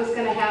if that was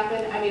going to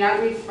happen? I mean,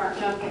 aren't we smart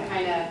enough to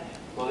kind of,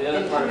 Well, the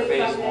other part of Intimate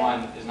phase something?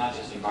 one is not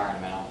just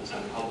environmental, it's the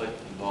public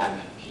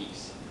involvement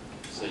piece.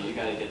 So you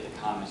gotta get the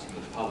comments from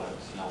the public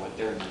to know what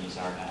their needs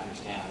are, to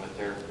understand what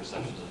their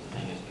perceptions of the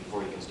thing is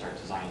before you can start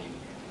designing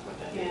what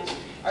that yeah. is.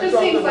 I Just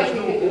thought seems there was like we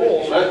new could do it.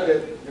 rules Let-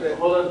 that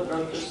hold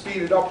on,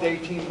 speed it up to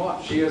 18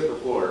 months. she has the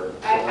floor.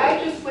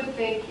 I just would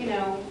think, you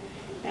know,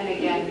 and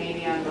again,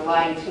 maybe I'm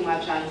relying too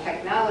much on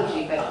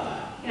technology, but,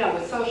 you know,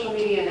 with social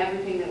media and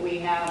everything that we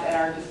have at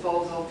our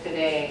disposal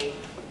today,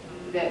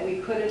 that we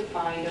couldn't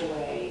find a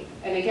way.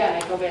 And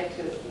again, I go back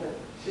to what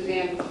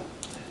Suzanne's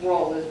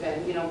role has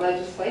been, you know,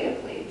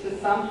 legislatively, to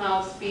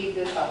somehow speed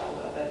this up a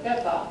little bit,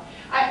 that's all.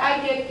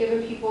 I get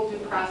giving people due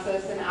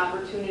process and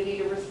opportunity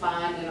to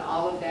respond and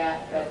all of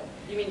that, but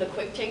You mean the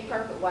quick take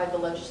part, but why the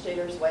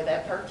legislators, why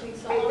that part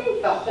takes so long? I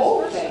think the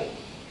whole First- thing,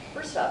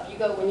 First off, you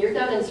go, when you're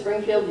down in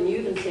Springfield and you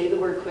even say the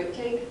word quick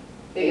take,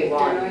 they get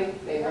run.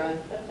 paranoid, they run.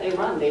 They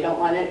run, they don't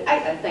want it.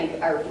 I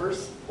think our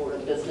first order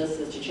of business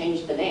is to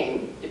change the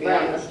name, to be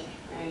Right. honest,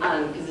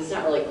 Right. because it's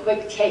not really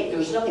quick take,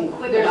 there's nothing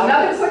quick There's about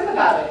nothing this. quick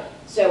about it.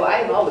 So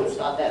I've always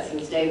thought that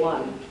since day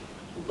one.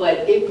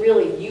 But it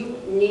really, you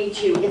need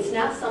to, it's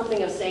not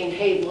something of saying,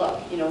 hey,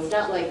 look, you know, it's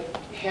not like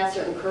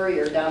Hassett and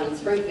Courier down in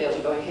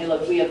Springfield going, hey,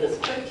 look, we have this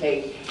quick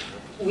take,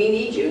 we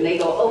need you, and they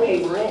go,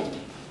 okay, we're in.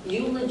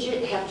 You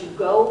legit have to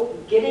go,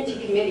 get into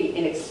committee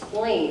and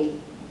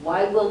explain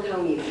why Will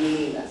County is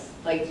needing this.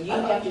 Like, you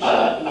have to show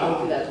up and go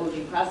through that whole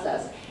due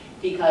process,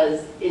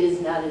 because it is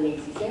not an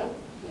easy sale.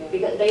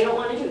 Because they don't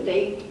want to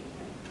do,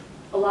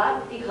 a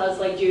lot because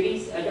like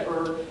Judy's,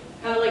 or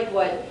kind of like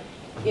what,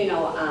 you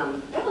know,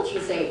 Village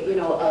was saying, you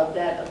know, of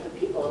the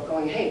people of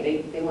going,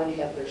 hey, they want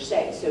to have their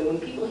say. So when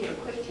people hear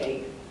quick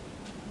take,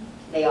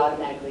 they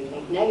automatically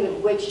think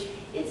negative, which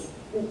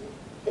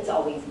it's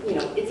always, you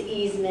know, it's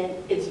easement,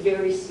 it's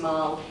very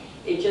small.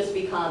 It just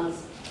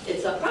becomes,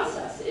 it's a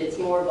process. It's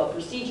more of a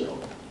procedural,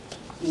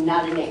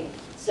 not a name.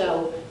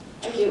 So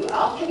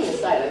I'll take it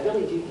aside, I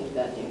really do think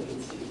that name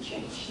needs to be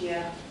changed.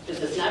 Yeah.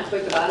 Because it's not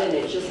quick about it, and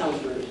it just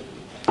sounds rude.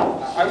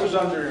 I was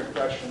under the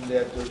impression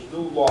that there's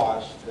new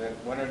laws that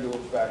went into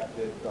effect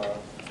that the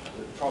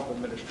Trump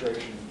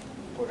administration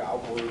put out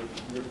where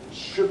you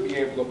should be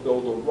able to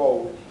build a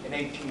road in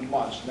 18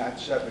 months, not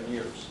 7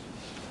 years.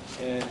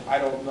 And I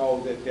don't know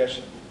that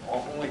that's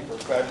only for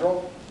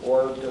federal,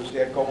 or does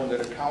that go into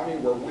the county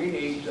where we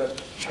need to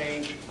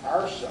change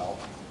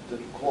ourselves to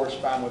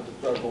correspond with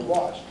the federal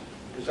laws?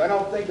 Because I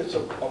don't think it's a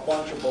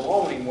bunch of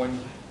baloney when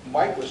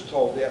Mike was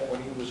told that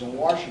when he was in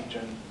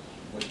Washington,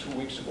 2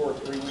 weeks ago or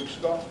 3 weeks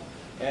ago.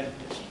 And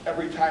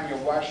every time you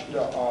watch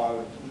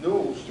the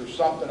news, there's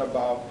something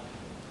about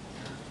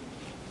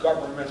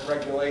government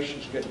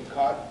regulations getting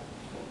cut.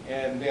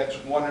 And that's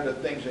one of the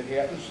things that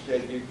happens,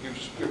 that you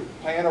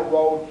plan a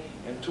road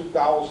in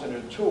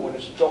 2002 and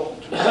it's built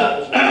in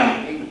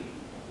 2080.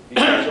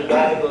 Because of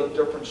all the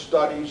different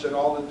studies and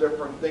all the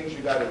different things you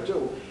got to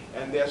do.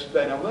 And that's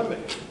been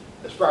eliminated.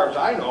 As far as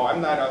I know,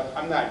 I'm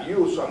not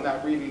you, so I'm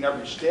not reading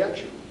every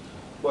statute.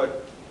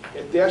 But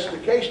if that's the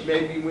case,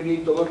 maybe we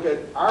need to look at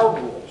our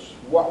rules.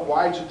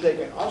 Why is it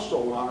taking us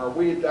so long? Are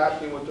we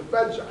adapting what the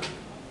feds are?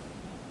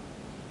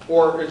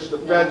 Or is the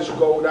feds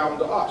go down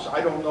to us? I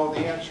don't know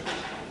the answer.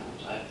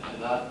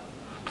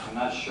 I'm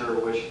not sure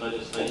which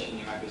legislation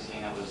you might be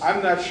seeing that was.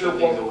 I'm not sure took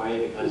things what-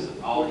 away because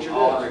all which it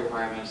the is.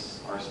 requirements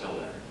are still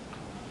there.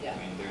 Yeah. I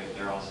mean,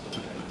 they're all still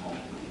there at the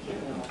moment.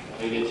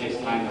 Maybe it takes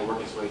time to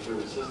work its way through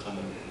the system,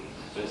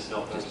 but it's still,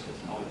 all the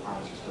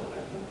requirements are still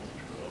there.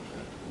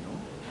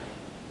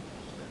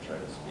 Try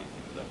to speak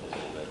up a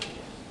little bit.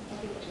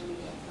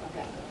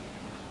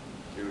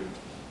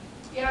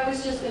 Yeah, I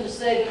was just gonna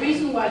say, the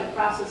reason why the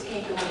process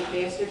can't go any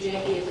faster,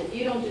 Jackie, is if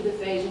you don't do the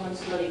phase one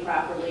study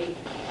properly,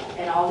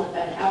 and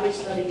every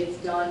study gets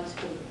done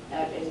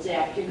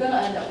exact, you're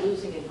gonna end up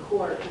losing in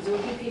court, because there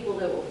will be people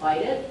that will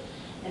fight it,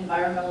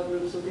 environmental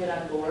groups will get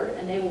on board,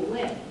 and they will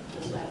win.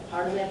 Because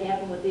part of that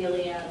happened with the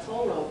Ileana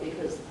Toll Road,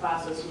 because the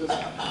process was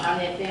on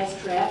that fast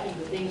track, and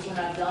the things were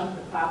not done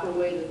the proper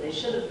way that they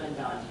should have been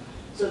done.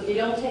 So if you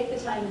don't take the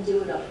time and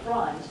do it up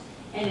front,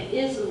 and it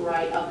is the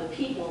right of the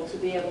people to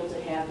be able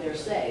to have their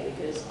say,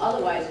 because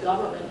otherwise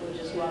government would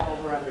just run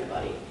over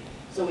everybody.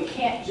 So we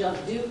can't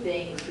just do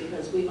things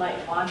because we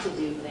might want to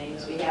do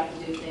things. We have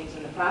to do things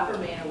in the proper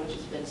manner, which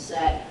has been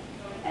set,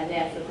 and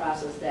that's the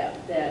process that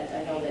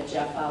I know that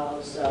Jeff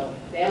follows. So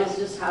that is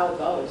just how it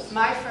goes.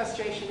 My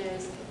frustration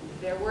is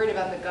they're worried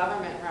about the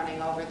government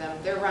running over them.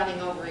 They're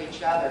running over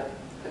each other.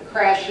 The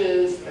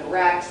crashes, the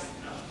wrecks,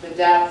 the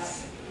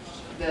deaths,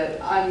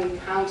 the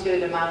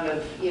uncounted amount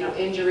of,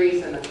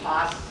 injuries and the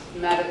costs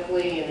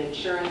medically and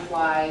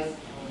insurance-wise.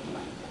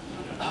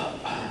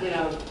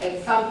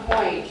 At some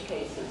point,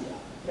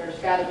 there's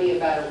got to be a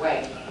better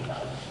way.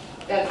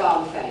 That's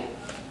all I'm saying.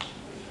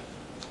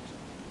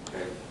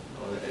 Okay,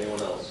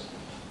 anyone else?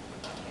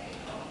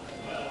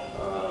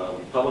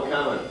 Public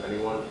comment,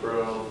 anyone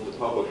from the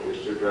public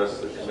wish to address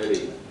the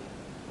committee?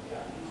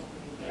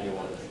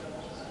 Anyone?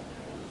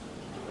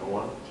 No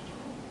one?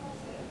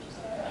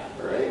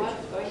 All right.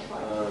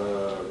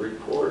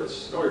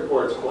 Reports, no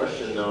reports.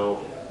 Question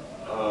though,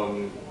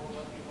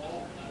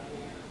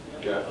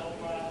 Jeff,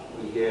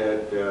 we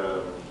had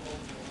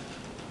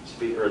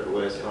speaker at the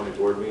last county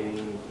board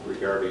meeting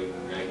regarding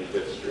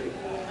 95th Street.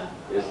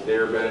 Has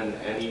there been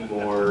any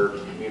more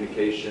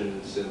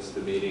communication since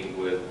the meeting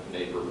with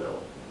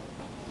Naperville?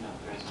 No,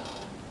 there's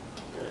not.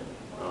 Okay.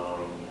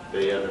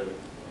 They haven't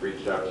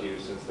reached out to you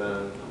since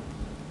then?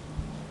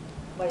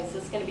 Wait, is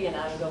this going to be an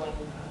ongoing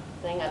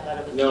thing? I thought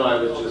it was. No, I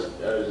was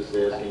just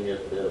asking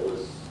if it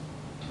was,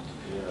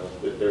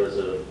 if there was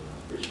a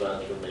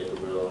response from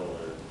Naperville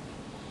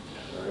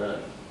or not.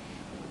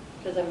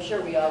 Because I'm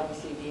sure we all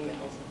received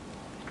emails.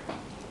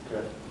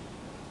 Okay.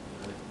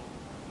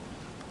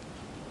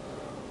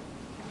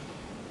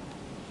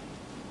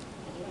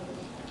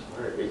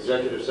 All right,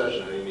 executive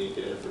session, any need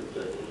to enter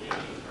executive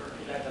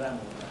session?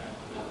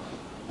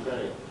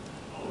 Okay,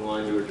 in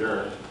line to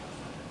adjourn.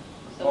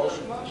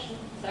 Motion.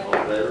 All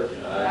in favor?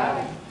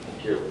 Aye.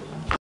 Thank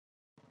you.